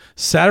weekend,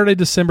 Saturday,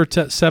 December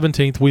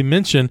 17th, we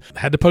mentioned,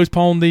 had to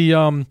postpone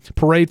the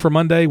parade for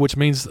Monday, which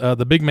means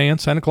the big man,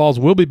 Santa Claus,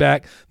 will be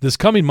back this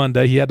coming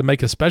Monday. He had to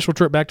make a special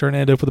trip back to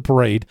Hernando for the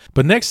parade.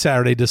 But next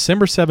Saturday,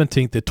 December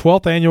 17th, the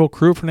 12th annual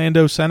Crew of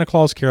Hernando Santa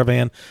Claus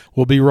Caravan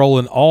will be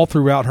rolling all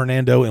throughout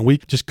Hernando, and we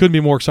just couldn't be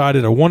more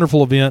excited. A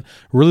wonderful event.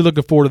 Really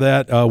looking forward to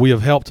that. We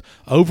have helped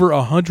over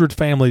 100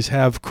 families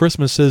have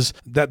Christmases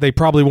that they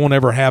probably won't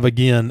ever have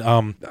again.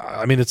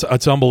 I mean,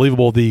 it's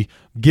unbelievable, the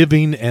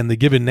giving and the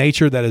giving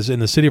nature that is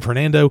in the city of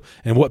Hernando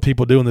and what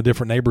people do in the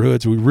different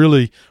neighborhoods. We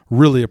really,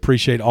 really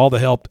appreciate all the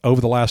help over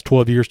the last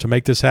 12 years to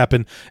make this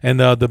happen. And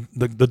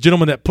the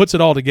gentleman that puts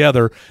it all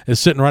together is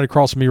sitting right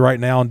across from me right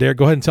now. And Derek,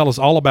 go ahead and tell us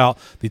all about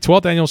the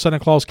 12th annual Santa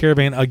Claus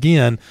Caravan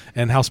again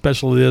and how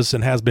special it is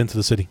and has been to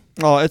the city.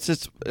 Oh,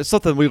 it's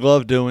something we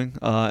love doing.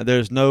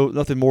 There's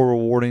nothing more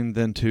rewarding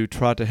than to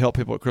try to help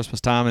people at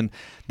Christmas time, and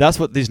that's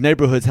what these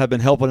neighborhoods have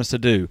been helping us to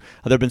do.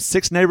 There have been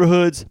 6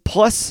 neighborhoods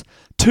plus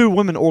 2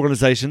 women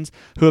organizations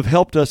who have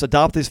helped us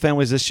adopt these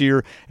families this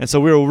year, and so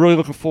we're really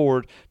looking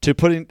forward to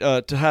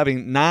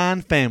having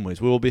 9 families.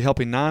 We will be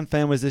helping 9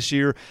 families this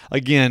year.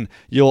 Again,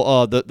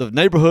 the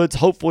neighborhoods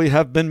hopefully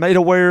have been made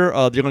aware.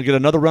 You're going to get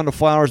another round of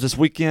flowers this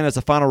weekend as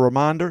a final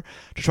reminder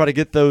to try to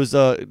get those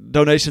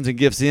donations and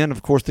gifts in.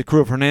 Of course, the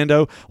Crew of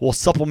Hernando will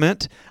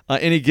supplement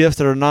any gifts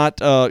that are not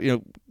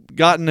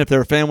gotten. If there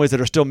are families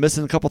that are still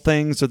missing a couple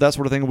things or that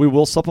sort of thing, we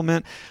will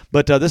supplement.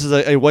 But this is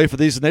a way for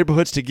these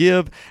neighborhoods to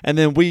give. And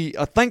then we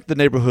thank the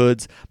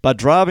neighborhoods by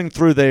driving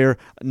through there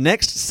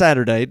next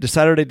Saturday,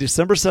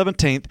 December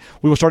 17th.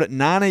 We will start at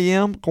 9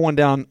 a.m. going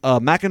down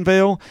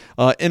Mackinville,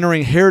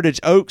 entering Heritage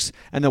Oaks,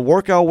 and then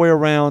work our way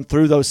around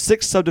through those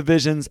 6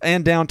 subdivisions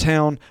and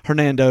downtown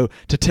Hernando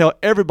to tell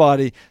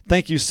everybody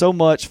thank you so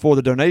much for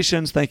the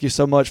donations. Thank you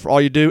so much for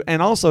all you do.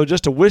 And also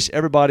just to wish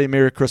everybody a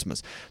Merry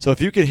Christmas. So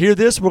if you could hear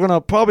this, we're going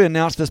to probably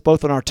announce this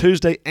both on our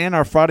Tuesday and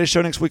our Friday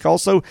show next week.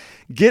 Also,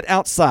 get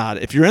outside.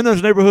 If you're in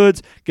those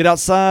neighborhoods, get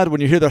outside. When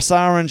you hear the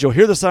sirens, you'll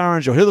hear the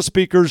sirens, you'll hear the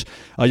speakers,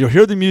 you'll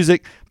hear the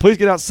music. Please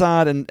get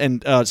outside and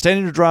stand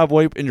in your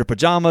driveway in your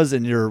pajamas,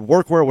 in your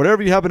workwear,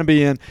 whatever you happen to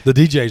be in. The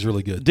DJ's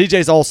really good.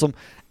 DJ's awesome.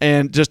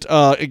 And just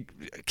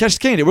catch the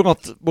candy. We're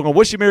gonna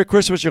wish you Merry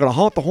Christmas. You're gonna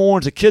honk the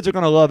horns. The kids are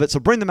gonna love it. So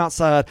bring them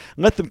outside.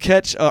 Let them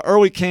catch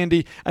early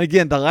candy. And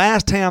again, the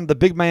last time the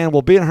big man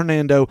will be in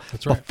Hernando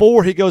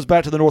before he goes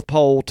back to the North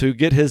Pole to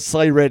get his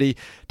sleigh ready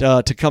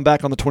to come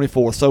back on the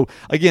 24th. So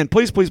again,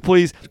 please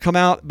come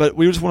out. But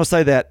we just want to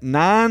say that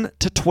 9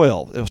 to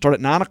 12. It'll start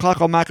at 9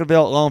 o'clock on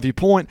Mackinville at Longview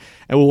Point,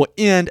 and we will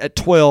end at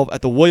 12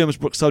 at the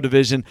Williamsbrook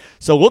subdivision.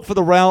 So look for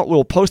the route.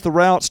 We'll post the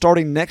route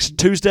starting next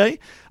Tuesday.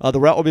 The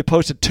route will be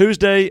posted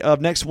Tuesday of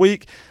next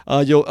week.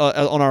 You'll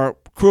on our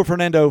Crew of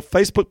Hernando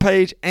Facebook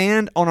page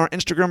and on our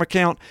Instagram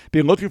account.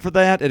 Be looking for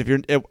that.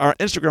 And if our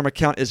Instagram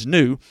account is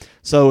new,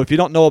 so if you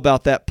don't know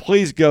about that,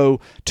 please go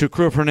to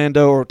Crew of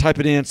Hernando or type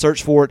it in,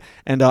 search for it.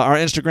 And our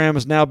Instagram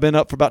has now been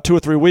up for about 2 or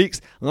 3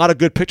 weeks. A lot of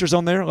good pictures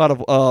on there. A lot of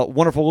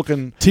wonderful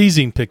looking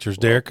teasing pictures,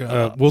 Derek.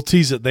 We'll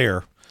tease it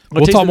there.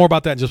 We'll talk more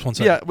about that in just 1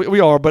 second. Yeah, we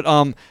are. But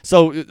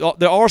so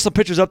there are some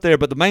pictures up there.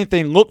 But the main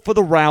thing, look for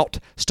the route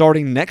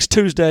starting next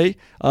Tuesday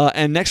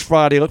and next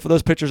Friday. Look for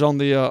those pictures on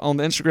the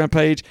Instagram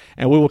page,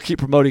 and we will keep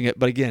promoting it.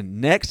 But again,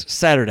 next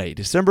Saturday,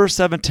 December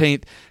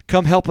 17th,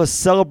 come help us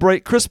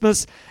celebrate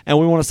Christmas. And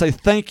we want to say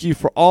thank you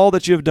for all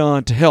that you have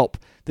done to help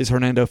these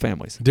Hernando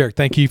families. Derek,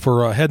 thank you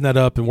for heading that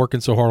up and working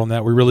so hard on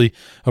that. We really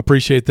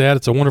appreciate that.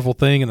 It's a wonderful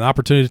thing and an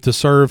opportunity to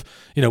serve,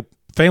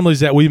 families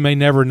that we may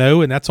never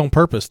know, and that's on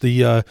purpose.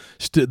 The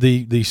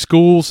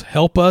schools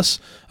help us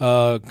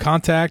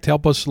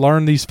help us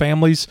learn these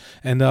families,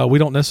 and we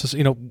don't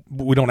necessarily,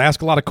 we don't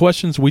ask a lot of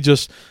questions. We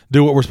just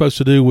do what we're supposed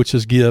to do, which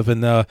is give.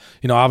 And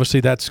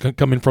obviously that's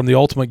coming from the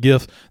ultimate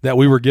gift that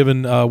we were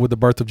given with the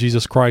birth of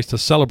Jesus Christ to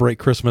celebrate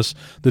Christmas,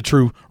 the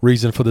true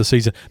reason for the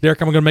season. Derek,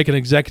 I'm going to make an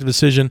executive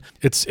decision.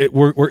 It's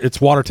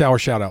Water Tower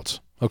shout-outs.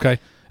 Okay,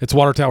 it's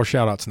Water Tower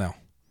shout-outs now.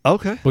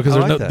 Okay. Because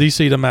there's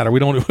DC doesn't matter. We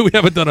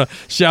haven't done a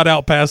shout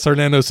out past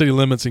Hernando city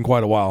limits in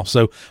quite a while.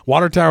 So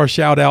Water Tower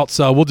shout outs.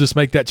 We'll just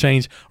make that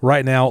change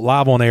right now,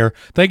 live on air.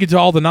 Thank you to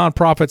all the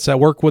nonprofits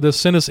that work with us.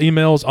 Send us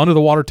emails under the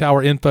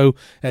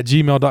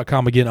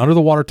watertowerinfo@gmail.com. Again, under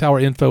the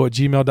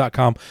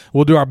watertowerinfo@gmail.com.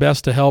 We'll do our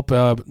best to help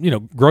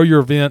grow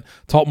your event,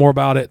 talk more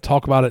about it,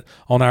 talk about it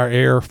on our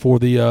air for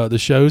the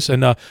shows.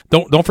 And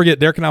don't forget,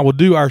 Derek and I will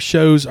do our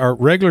shows, our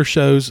regular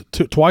shows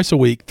twice a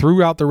week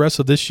throughout the rest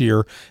of this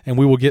year, and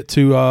we will get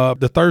to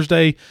the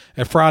Thursday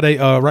and Friday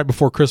right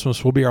before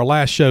Christmas will be our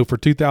last show for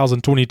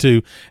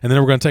 2022, and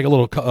then we're going to take a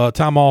little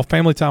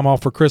family time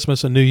off for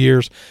Christmas and New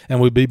Year's,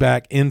 and we'll be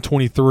back in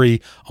 23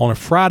 on a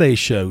Friday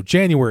show,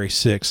 January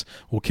 6th.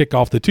 We'll kick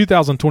off the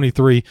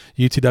 2023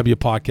 UTW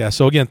podcast.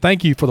 So again,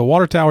 thank you for the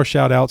Water Tower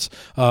shout-outs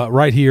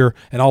right here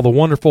and all the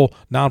wonderful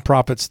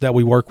nonprofits that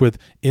we work with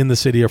in the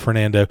city of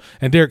Hernando.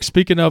 And Derek,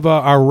 speaking of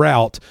our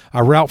route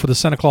for the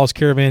Santa Claus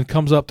Caravan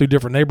comes up through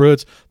different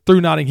neighborhoods, through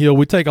Notting Hill.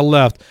 We take a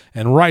left,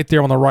 and right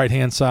there on the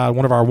right-hand Inside,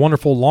 one of our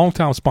wonderful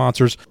longtime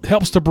sponsors,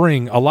 helps to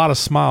bring a lot of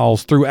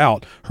smiles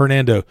throughout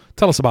Hernando.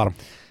 Tell us about them.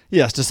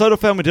 Yes, DeSoto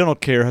Family Dental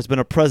Care has been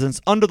a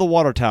presence under the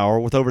water tower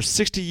with over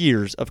 60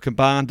 years of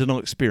combined dental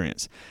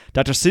experience.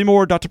 Dr.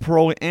 Seymour, Dr.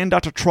 Paroli, and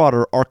Dr.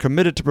 Trotter are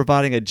committed to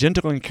providing a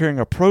gentle and caring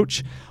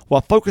approach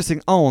while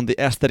focusing on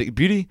the aesthetic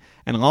beauty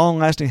and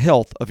long-lasting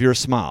health of your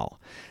smile.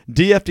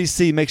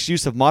 DFDC makes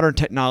use of modern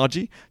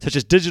technology such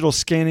as digital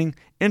scanning,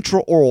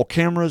 intraoral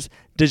cameras,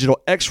 digital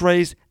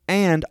x-rays,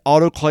 and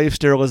autoclave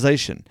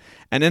sterilization.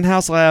 An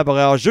in-house lab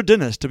allows your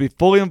dentist to be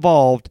fully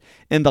involved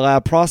in the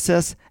lab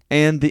process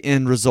and the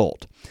end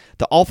result.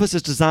 The office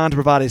is designed to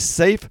provide a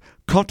safe,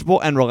 comfortable,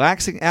 and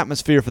relaxing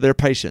atmosphere for their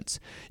patients.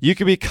 You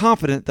can be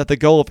confident that the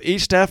goal of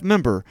each staff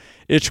member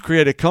is to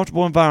create a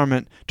comfortable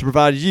environment to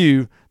provide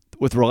you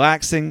with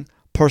relaxing,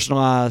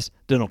 personalized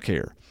dental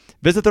care.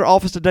 Visit their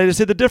office today to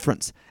see the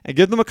difference and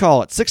give them a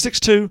call at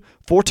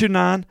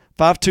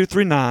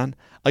 662-429-5239.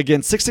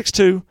 Again,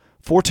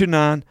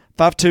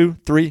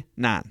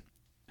 662-429-5239.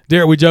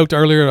 Derek, we joked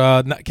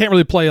earlier, can't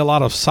really play a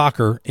lot of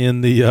soccer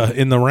in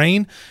the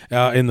rain,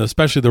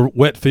 especially the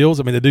wet fields.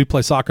 I mean, they do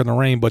play soccer in the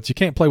rain, but you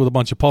can't play with a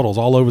bunch of puddles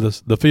all over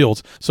the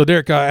fields. So,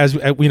 Derek, as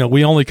we know,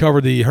 we only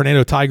cover the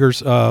Hernando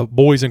Tigers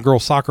boys and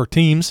girls soccer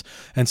teams,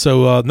 and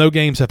so no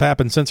games have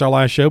happened since our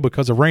last show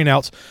because of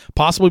rainouts.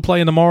 Possibly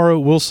playing tomorrow,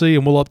 we'll see,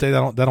 and we'll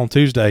update that on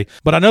Tuesday.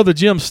 But I know the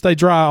gyms stay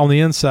dry on the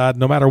inside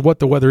no matter what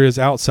the weather is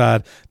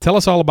outside. Tell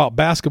us all about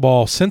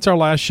basketball since our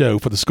last show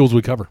for the schools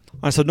we cover. All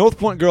right, so North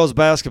Point girls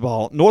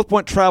basketball. North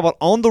Point traveled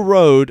on the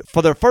road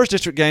for their first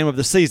district game of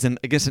the season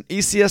against an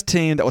ECS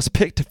team that was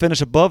picked to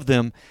finish above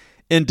them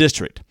in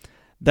district.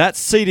 That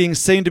seeding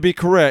seemed to be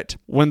correct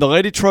when the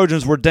Lady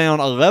Trojans were down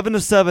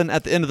 11-7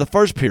 at the end of the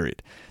first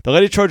period. The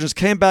Lady Trojans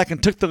came back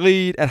and took the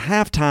lead at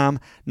halftime,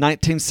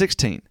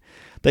 19-16.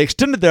 They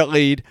extended their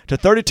lead to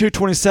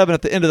 32-27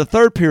 at the end of the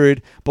third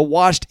period, but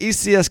watched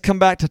ECS come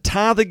back to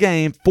tie the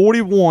game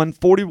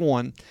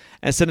 41-41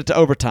 and send it to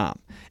overtime.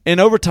 In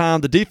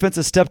overtime, the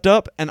defenses stepped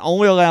up and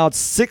only allowed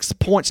 6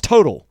 points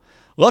total.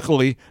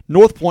 Luckily,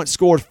 North Point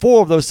scored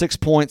 4 of those 6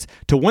 points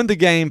to win the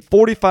game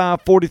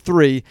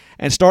 45-43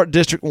 and start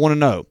District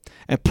 1-0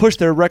 and push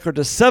their record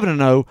to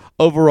 7-0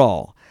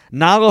 overall.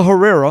 Nyla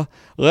Herrera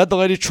led the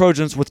Lady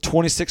Trojans with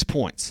 26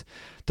 points.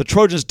 The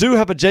Trojans do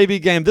have a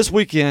JV game this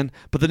weekend,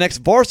 but the next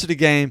varsity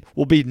game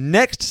will be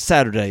next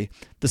Saturday,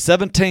 the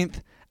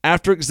 17th,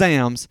 after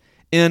exams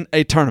in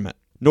a tournament.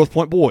 North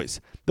Point boys.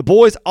 The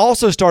boys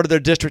also started their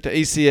district at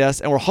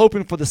ECS and were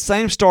hoping for the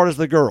same start as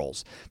the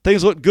girls.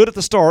 Things looked good at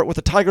the start, with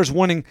the Tigers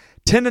winning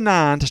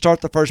 10-9 to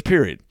start the first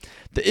period.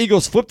 The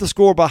Eagles flipped the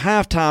score by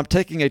halftime,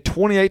 taking a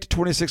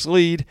 28-26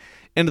 lead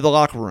into the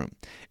locker room.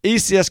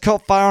 ECS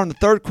caught fire in the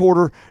third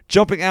quarter,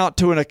 jumping out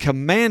to a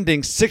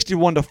commanding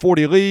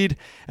 61-40 lead,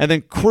 and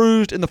then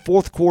cruised in the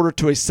fourth quarter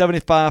to a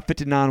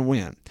 75-59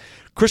 win.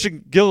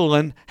 Christian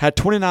Gilliland had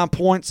 29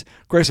 points,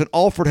 Grayson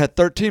Alford had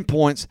 13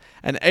 points,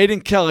 and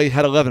Aiden Kelly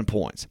had 11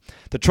 points.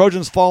 The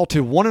Trojans fall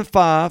to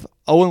 1-5,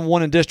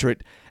 0-1 in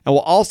district, and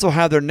will also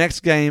have their next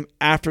game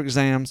after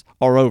exams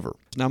are over.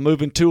 Now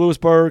moving to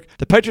Lewisburg,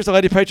 the Patriots and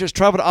Lady Patriots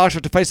traveled to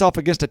Oxford to face off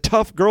against a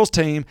tough girls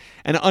team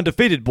and an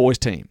undefeated boys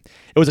team.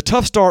 It was a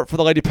tough start for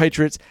the Lady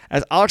Patriots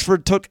as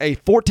Oxford took a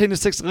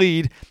 14-6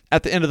 lead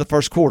at the end of the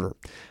first quarter.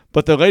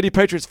 But the Lady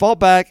Patriots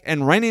fought back,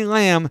 and Rainey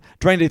Lamb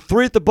drained a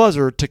 3 at the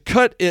buzzer to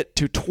cut it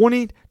to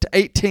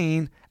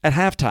 20-18 at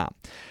halftime.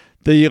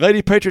 The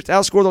Lady Patriots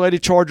outscored the Lady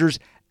Chargers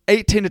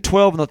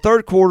 18-12 in the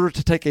third quarter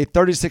to take a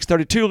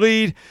 36-32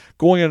 lead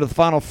going into the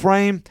final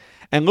frame,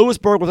 and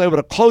Lewisburg was able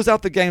to close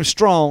out the game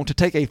strong to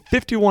take a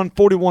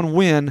 51-41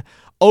 win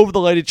over the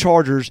Lady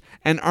Chargers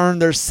and earn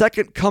their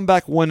second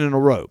comeback win in a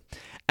row.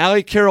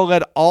 Allie Carroll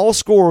led all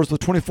scorers with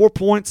 24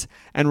 points,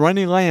 and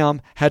Rainey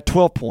Lamb had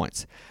 12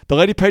 points. The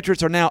Lady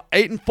Patriots are now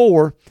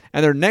 8-4,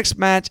 and their next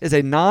match is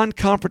a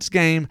non-conference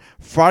game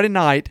Friday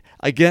night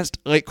against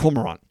Lake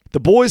Cormorant. The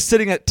boys,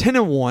 sitting at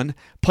 10-1,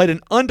 played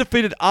an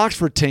undefeated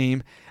Oxford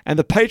team, and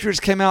the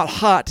Patriots came out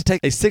hot to take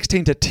a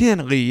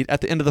 16-10 lead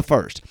at the end of the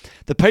first.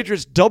 The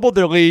Patriots doubled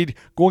their lead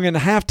going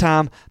into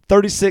halftime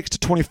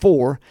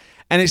 36-24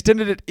 and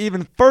extended it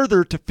even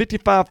further to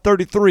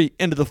 55-33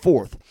 into the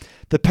fourth.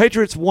 The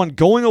Patriots won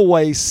going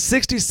away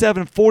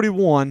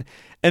 67-41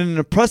 in an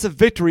impressive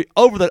victory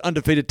over that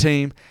undefeated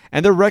team,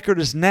 and their record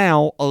is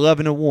now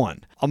 11-1.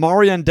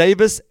 Amarian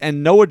Davis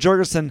and Noah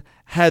Jurgensen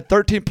had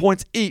 13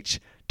 points each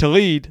to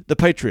lead the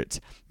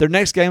Patriots. Their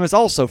next game is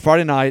also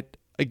Friday night,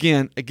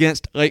 again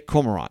against Lake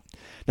Cormorant.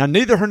 Now,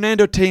 neither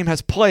Hernando team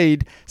has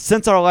played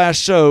since our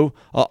last show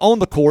on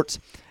the courts,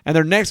 and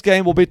their next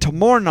game will be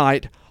tomorrow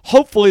night,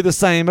 hopefully the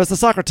same as the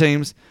soccer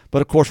teams,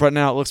 But of course, right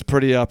now it looks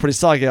pretty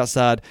soggy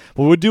outside.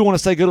 But we do want to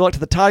say good luck to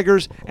the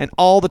Tigers and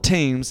all the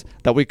teams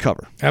that we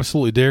cover.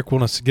 Absolutely, Derek. We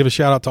want to give a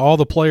shout out to all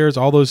the players,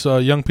 all those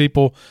young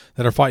people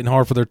that are fighting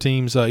hard for their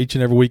teams each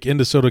and every week in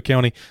DeSoto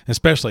County,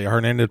 especially our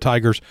Hernando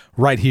Tigers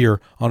right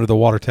here under the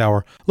water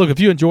tower. Look, if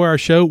you enjoy our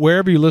show,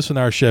 wherever you listen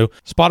to our show,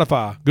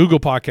 Spotify, Google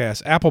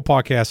Podcasts, Apple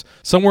Podcasts,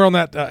 somewhere on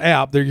that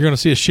app, there you're going to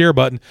see a share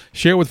button.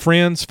 Share it with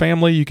friends,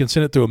 family. You can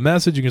send it through a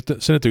message. You can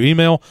send it through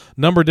email.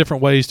 Number of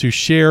different ways to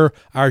share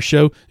our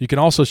show. You can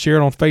also share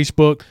it on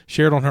Facebook,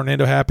 share it on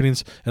Hernando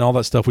Happenings, and all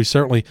that stuff. We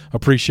certainly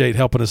appreciate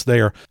helping us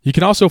there. You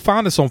can also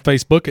find us on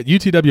Facebook at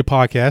UTW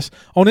Podcast,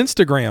 on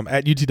Instagram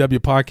at UTW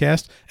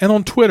Podcast, and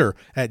on Twitter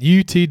at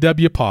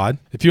UTW Pod.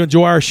 If you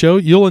enjoy our show,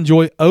 you'll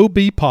enjoy OB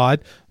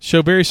Pod.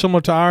 Show very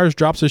similar to ours,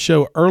 drops a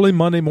show early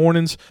Monday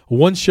mornings,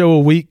 one show a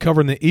week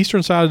covering the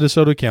eastern side of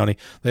DeSoto County.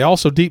 They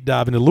also deep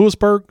dive into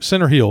Lewisburg,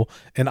 Center Hill,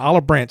 and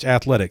Olive Branch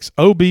athletics.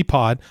 OB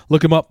Pod,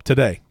 look them up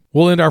today.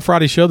 We'll end our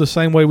Friday show the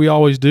same way we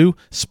always do,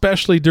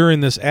 especially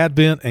during this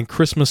Advent and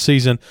Christmas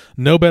season.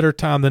 No better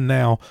time than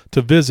now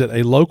to visit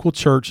a local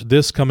church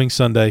this coming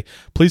Sunday.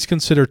 Please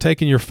consider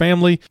taking your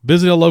family,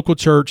 visit a local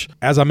church.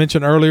 As I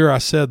mentioned earlier, I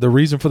said the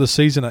reason for the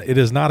season, it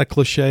is not a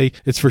cliche.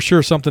 It's for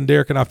sure something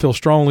Derek and I feel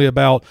strongly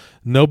about.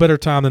 No better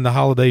time than the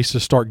holidays to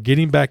start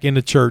getting back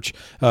into church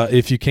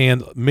if you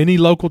can. Many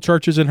local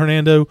churches in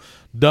Hernando,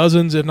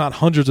 dozens, if not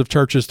hundreds of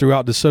churches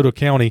throughout DeSoto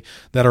County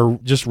that are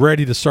just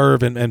ready to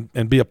serve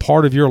and be a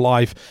part of your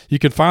life. You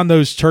can find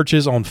those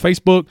churches on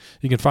Facebook.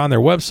 You can find their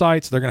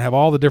websites. They're going to have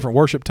all the different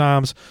worship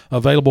times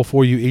available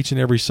for you each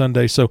and every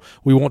Sunday. So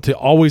we want to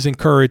always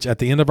encourage at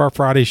the end of our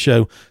Friday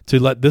show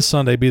to let this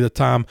Sunday be the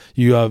time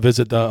you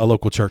visit a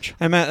local church.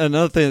 And Matt,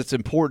 another thing that's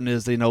important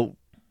is,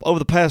 over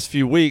the past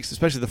few weeks,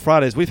 especially the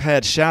Fridays, we've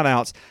had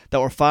shout-outs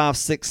that were 5,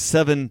 6,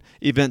 7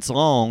 events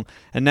long.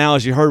 And now,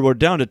 as you heard, we're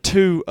down to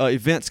 2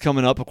 events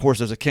coming up. Of course,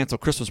 there's a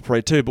canceled Christmas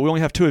parade, too. But we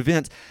only have 2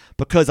 events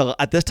because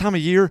at this time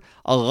of year,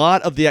 a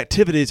lot of the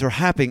activities are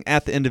happening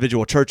at the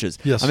individual churches.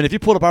 Yes. I mean, if you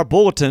pull up our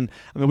bulletin,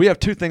 we have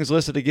 2 things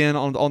listed again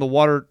on the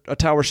water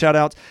tower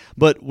shout-outs.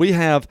 But we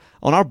have,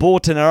 on our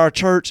bulletin at our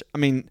church,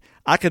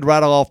 I could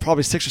rattle off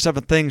probably 6 or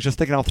 7 things just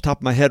thinking off the top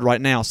of my head right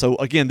now. So,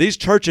 again, these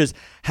churches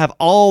have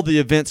all the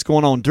events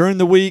going on during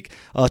the week,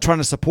 trying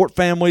to support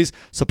families,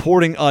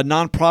 supporting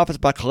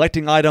nonprofits by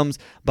collecting items,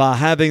 by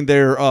having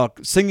their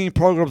singing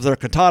programs, their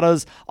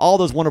cantatas. All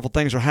those wonderful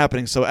things are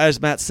happening. So,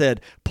 as Matt said,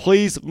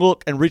 please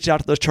look and reach out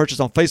to those churches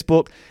on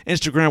Facebook,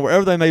 Instagram,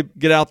 wherever they may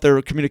get out their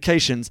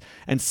communications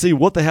and see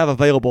what they have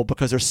available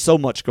because there's so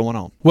much going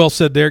on. Well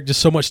said, Derek.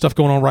 Just so much stuff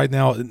going on right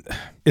now.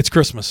 It's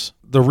Christmas.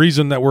 The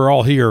reason that we're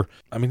all here,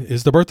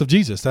 is the birth of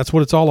Jesus. That's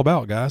what it's all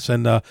about, guys.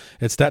 And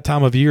it's that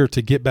time of year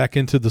to get back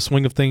into the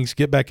swing of things,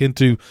 get back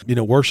into,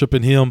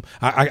 worshiping Him.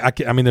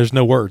 There's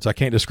no words. I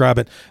can't describe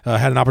it. I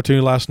had an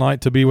opportunity last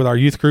night to be with our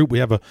youth group. We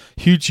have a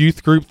huge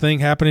youth group thing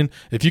happening.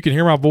 If you can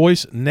hear my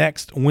voice,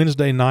 next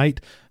Wednesday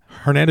night,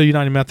 Hernando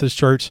United Methodist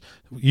Church,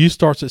 youth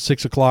starts at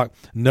 6 o'clock.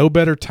 No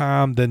better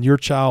time than your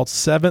child's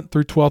 7th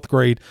through 12th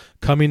grade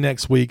coming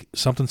next week.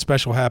 Something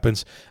special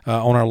happens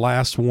on our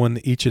last one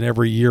each and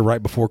every year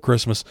right before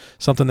Christmas.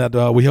 Something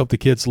that we hope the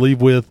kids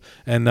leave with,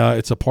 and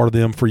it's a part of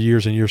them for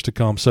years and years to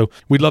come. So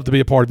we'd love to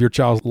be a part of your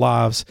child's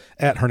lives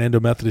at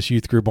Hernando Methodist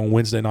Youth Group on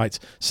Wednesday nights,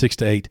 6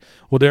 to 8.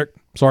 Well, Derek,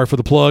 sorry for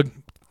the plug.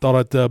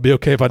 Thought it'd be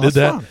okay if I did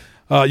that. Fine.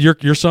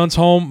 Your son's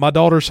home, my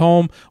daughter's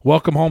home.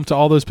 Welcome home to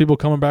all those people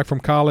coming back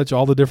from college,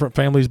 all the different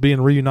families being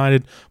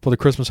reunited for the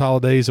Christmas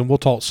holidays, and we'll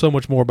talk so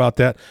much more about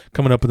that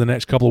coming up in the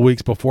next couple of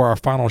weeks before our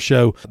final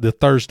show, the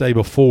Thursday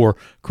before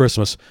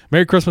Christmas.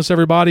 Merry Christmas,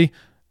 everybody.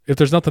 If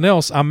there's nothing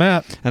else, I'm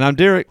Matt. And I'm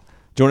Derek.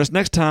 Join us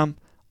next time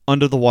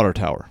under the water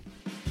tower.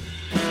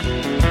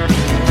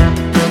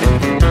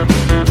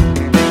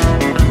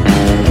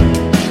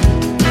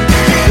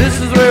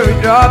 This is where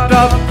we dropped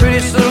off a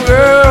pretty little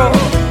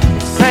girl.